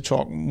me to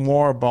talk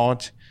more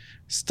about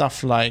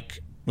stuff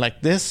like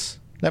this,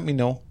 let me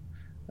know.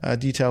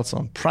 Details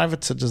on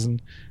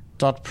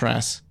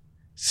privatecitizen.press.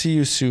 See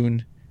you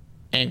soon.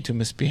 Aim to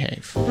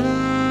misbehave.